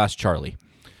have to go ask Charlie.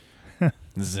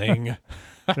 Zing.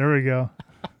 There we go.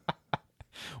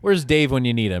 Where's Dave when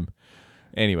you need him?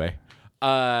 Anyway.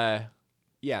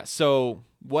 Yeah, so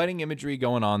wedding imagery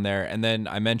going on there. And then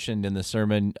I mentioned in the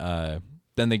sermon,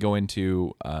 then they go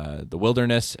into the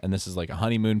wilderness, and this is like a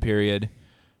honeymoon period.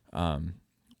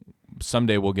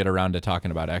 Someday we'll get around to talking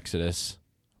about Exodus.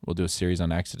 We'll do a series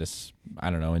on Exodus,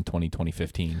 I don't know, in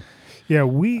 2015.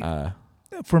 Yeah,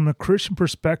 from a Christian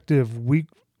perspective, we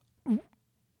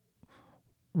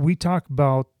talk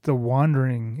about the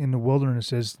wandering in the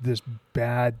wilderness as this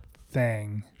bad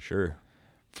thing. Sure.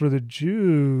 For the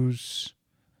Jews,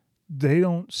 they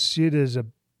don't see it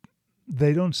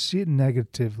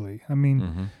negatively. I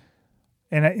mean,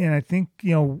 and I think,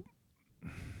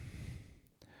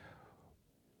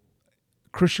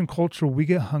 Christian culture, we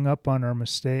get hung up on our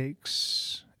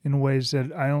mistakes in ways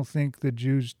that I don't think the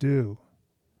Jews do.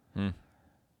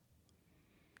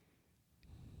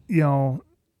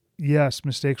 Yes,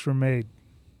 mistakes were made.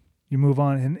 You move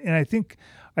on, and I think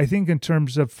in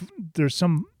terms of there's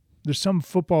some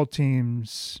football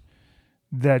teams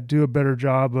that do a better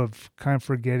job of kind of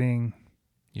forgetting.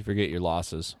 You forget your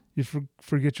losses. You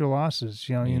forget your losses.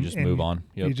 You just move on.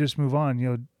 Yep. You just move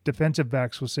on. Defensive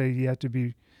backs will say you have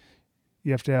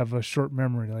to have a short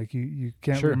memory. Like you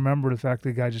can't remember the fact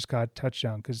the guy just got a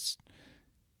touchdown because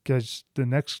the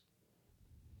next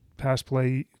pass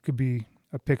play could be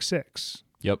a pick six.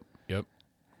 Yep.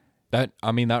 That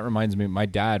reminds me, my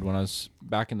dad, when I was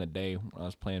back in the day, when I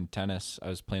was playing tennis, I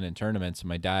was playing in tournaments, and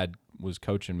my dad was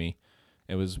coaching me.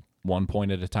 It was 1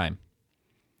 point at a time.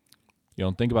 You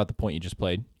don't think about the point you just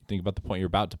played. You think about the point you're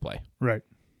about to play. Right.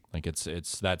 Like you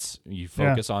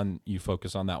focus on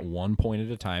that 1 point at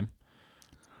a time.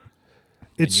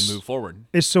 And you move forward.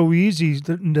 It's so easy.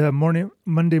 The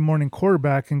Monday morning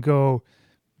quarterback can go,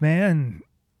 man,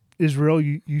 Israel,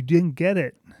 you didn't get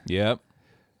it. Yep.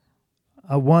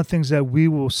 One of the things that we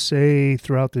will say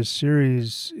throughout this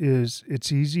series is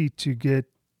it's easier to get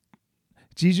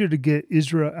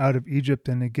Israel out of Egypt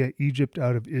than to get Egypt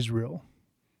out of Israel.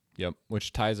 Yep,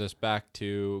 which ties us back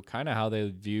to kind of how they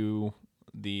view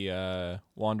the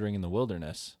wandering in the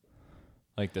wilderness.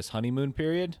 Like this honeymoon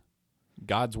period,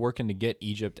 God's working to get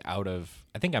Egypt out of,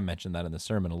 I think I mentioned that in the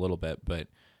sermon a little bit, but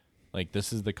like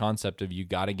this is the concept of you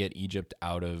got to get Egypt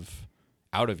out of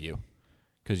you,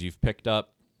 because you've picked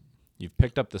up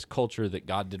this culture that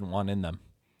God didn't want in them.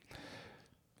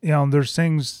 There's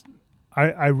things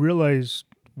I realized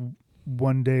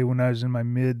one day when I was in my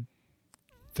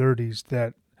mid-30s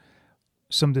that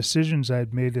some decisions I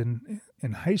had made in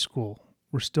high school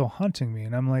were still haunting me,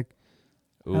 and I'm like,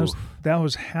 that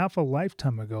was half a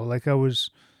lifetime ago. Like I was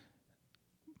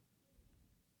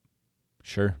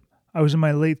in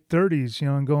my late 30s,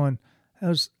 and going,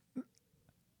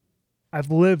 I've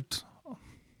lived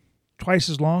twice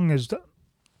as long as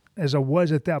I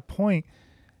was at that point.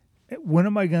 When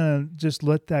am I going to just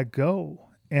let that go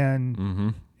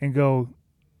and go,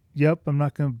 yep, I'm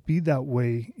not going to be that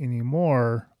way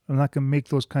anymore. I'm not going to make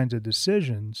those kinds of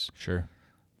decisions. Sure.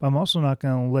 But I'm also not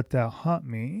going to let that haunt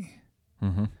me.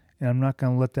 And I'm not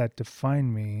going to let that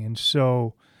define me. And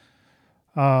so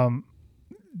when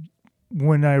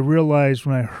I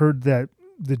heard that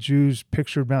the Jews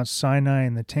pictured Mount Sinai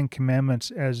and the Ten Commandments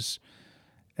as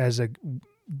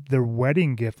their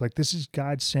wedding gift. Like, this is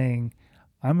God saying,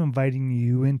 I'm inviting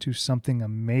you into something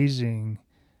amazing,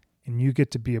 and you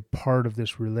get to be a part of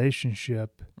this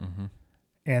relationship. Mm-hmm.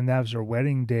 And that was their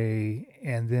wedding day.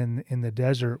 And then in the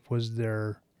desert was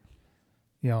their,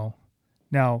 now,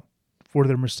 were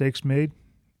there mistakes made?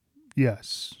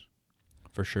 Yes.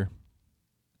 For sure.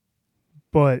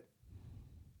 But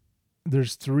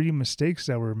there's 3 mistakes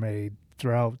that were made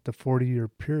throughout the 40-year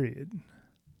period.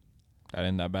 That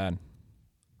ain't that bad.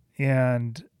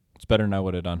 And It's better than I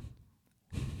would have done.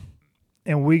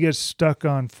 And we get stuck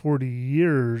on 40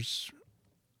 years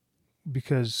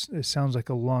because it sounds like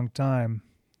a long time.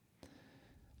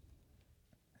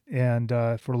 And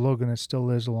for Logan, it still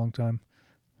is a long time.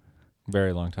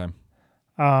 Very long time.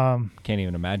 Can't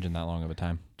even imagine that long of a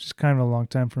time. Just kind of a long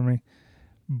time for me.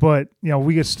 But,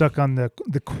 we get stuck on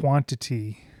the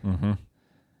quantity. Mm-hmm.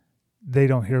 They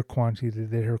don't hear quantity.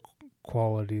 They hear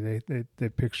quality. They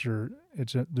picture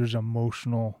there's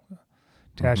emotional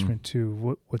attachment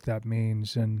to what that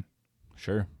means. And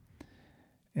sure.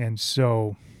 And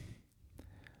so,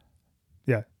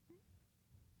 yeah.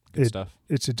 Good stuff.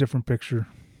 It's a different picture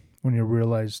when you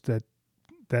realize that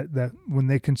when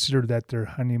they consider that their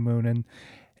honeymoon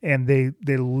and they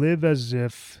live as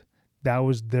if that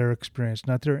was their experience,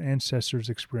 not their ancestors'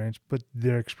 experience, but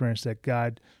their experience that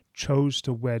God chose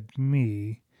to wed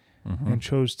me and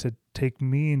chose to take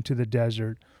me into the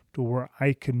desert to where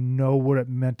I could know what it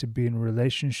meant to be in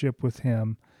relationship with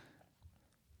him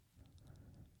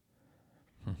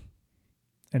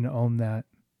and own that.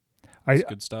 That's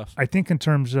good stuff. I think in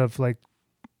terms of like,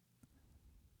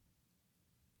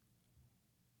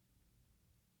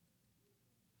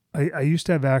 I used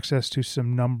to have access to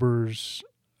some numbers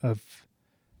of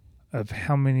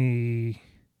how many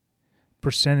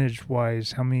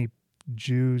percentage-wise, how many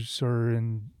Jews are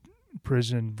in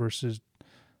prison versus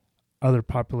other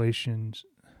populations.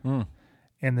 And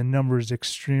the number is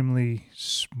extremely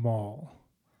small.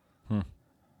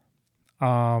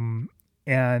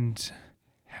 And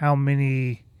how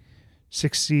many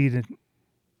succeed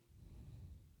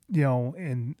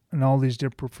in all these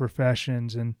different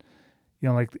professions, and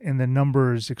and the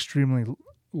number is extremely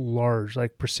large,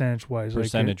 like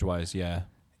percentage-wise. Yeah.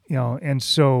 And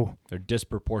so they're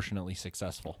disproportionately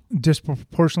successful.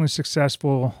 Disproportionately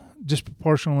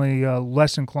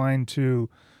less inclined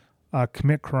to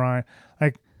commit crime.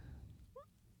 Like,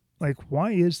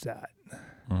 why is that?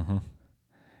 And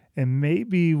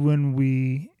maybe when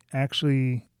we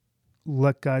actually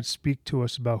let God speak to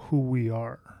us about who we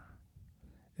are,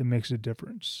 it makes a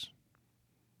difference.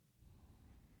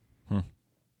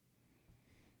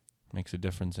 Makes a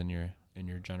difference in your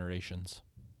generations.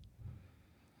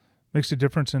 Makes a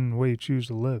difference in the way you choose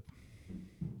to live.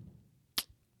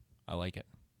 I like it.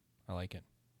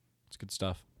 It's good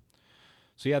stuff.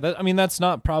 So yeah, that's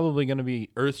not probably going to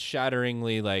be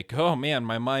earth-shatteringly like, oh man,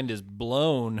 my mind is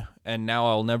blown and now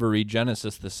I'll never read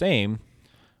Genesis the same.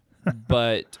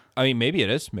 But maybe it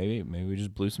is. Maybe we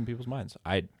just blew some people's minds.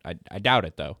 I doubt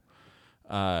it though.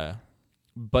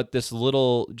 But just a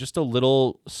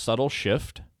little subtle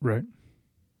shift. Right.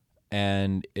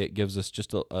 And it gives us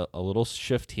just a little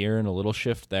shift here and a little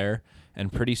shift there.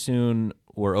 And pretty soon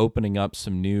we're opening up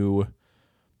some new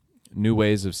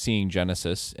ways of seeing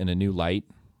Genesis in a new light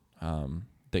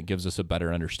that gives us a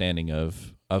better understanding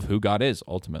of who God is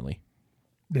ultimately.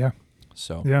 Yeah.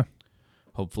 So yeah.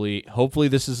 Hopefully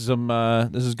this is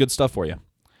good stuff for you.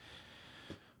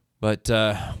 But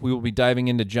we will be diving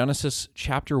into Genesis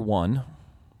chapter 1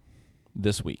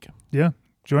 this week. Yeah.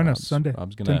 Join us Sunday,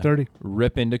 Rob's going to 10:30.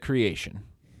 Rip into creation.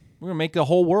 We're going to make the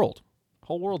whole world.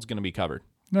 Whole world's going to be covered.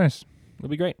 Nice. It'll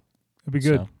be great. It'll be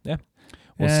good. So, yeah.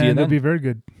 We'll see you then. It'll be very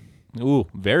good. Ooh,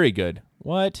 very good.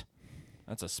 What?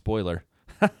 That's a spoiler.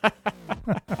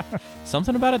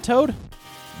 Something about a toad?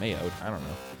 Mayode. I don't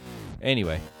know.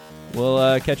 Anyway,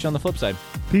 we'll catch you on the flip side.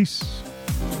 Peace.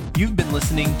 You've been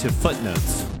listening to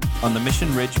Footnotes on the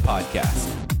Mission Ridge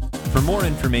podcast. For more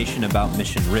information about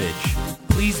Mission Ridge,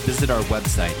 please visit our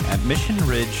website at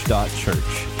missionridge.church.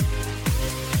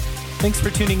 Thanks for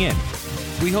tuning in.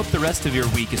 We hope the rest of your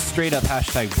week is straight up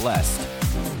 #blessed,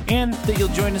 and that you'll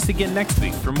join us again next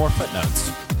week for more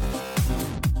Footnotes.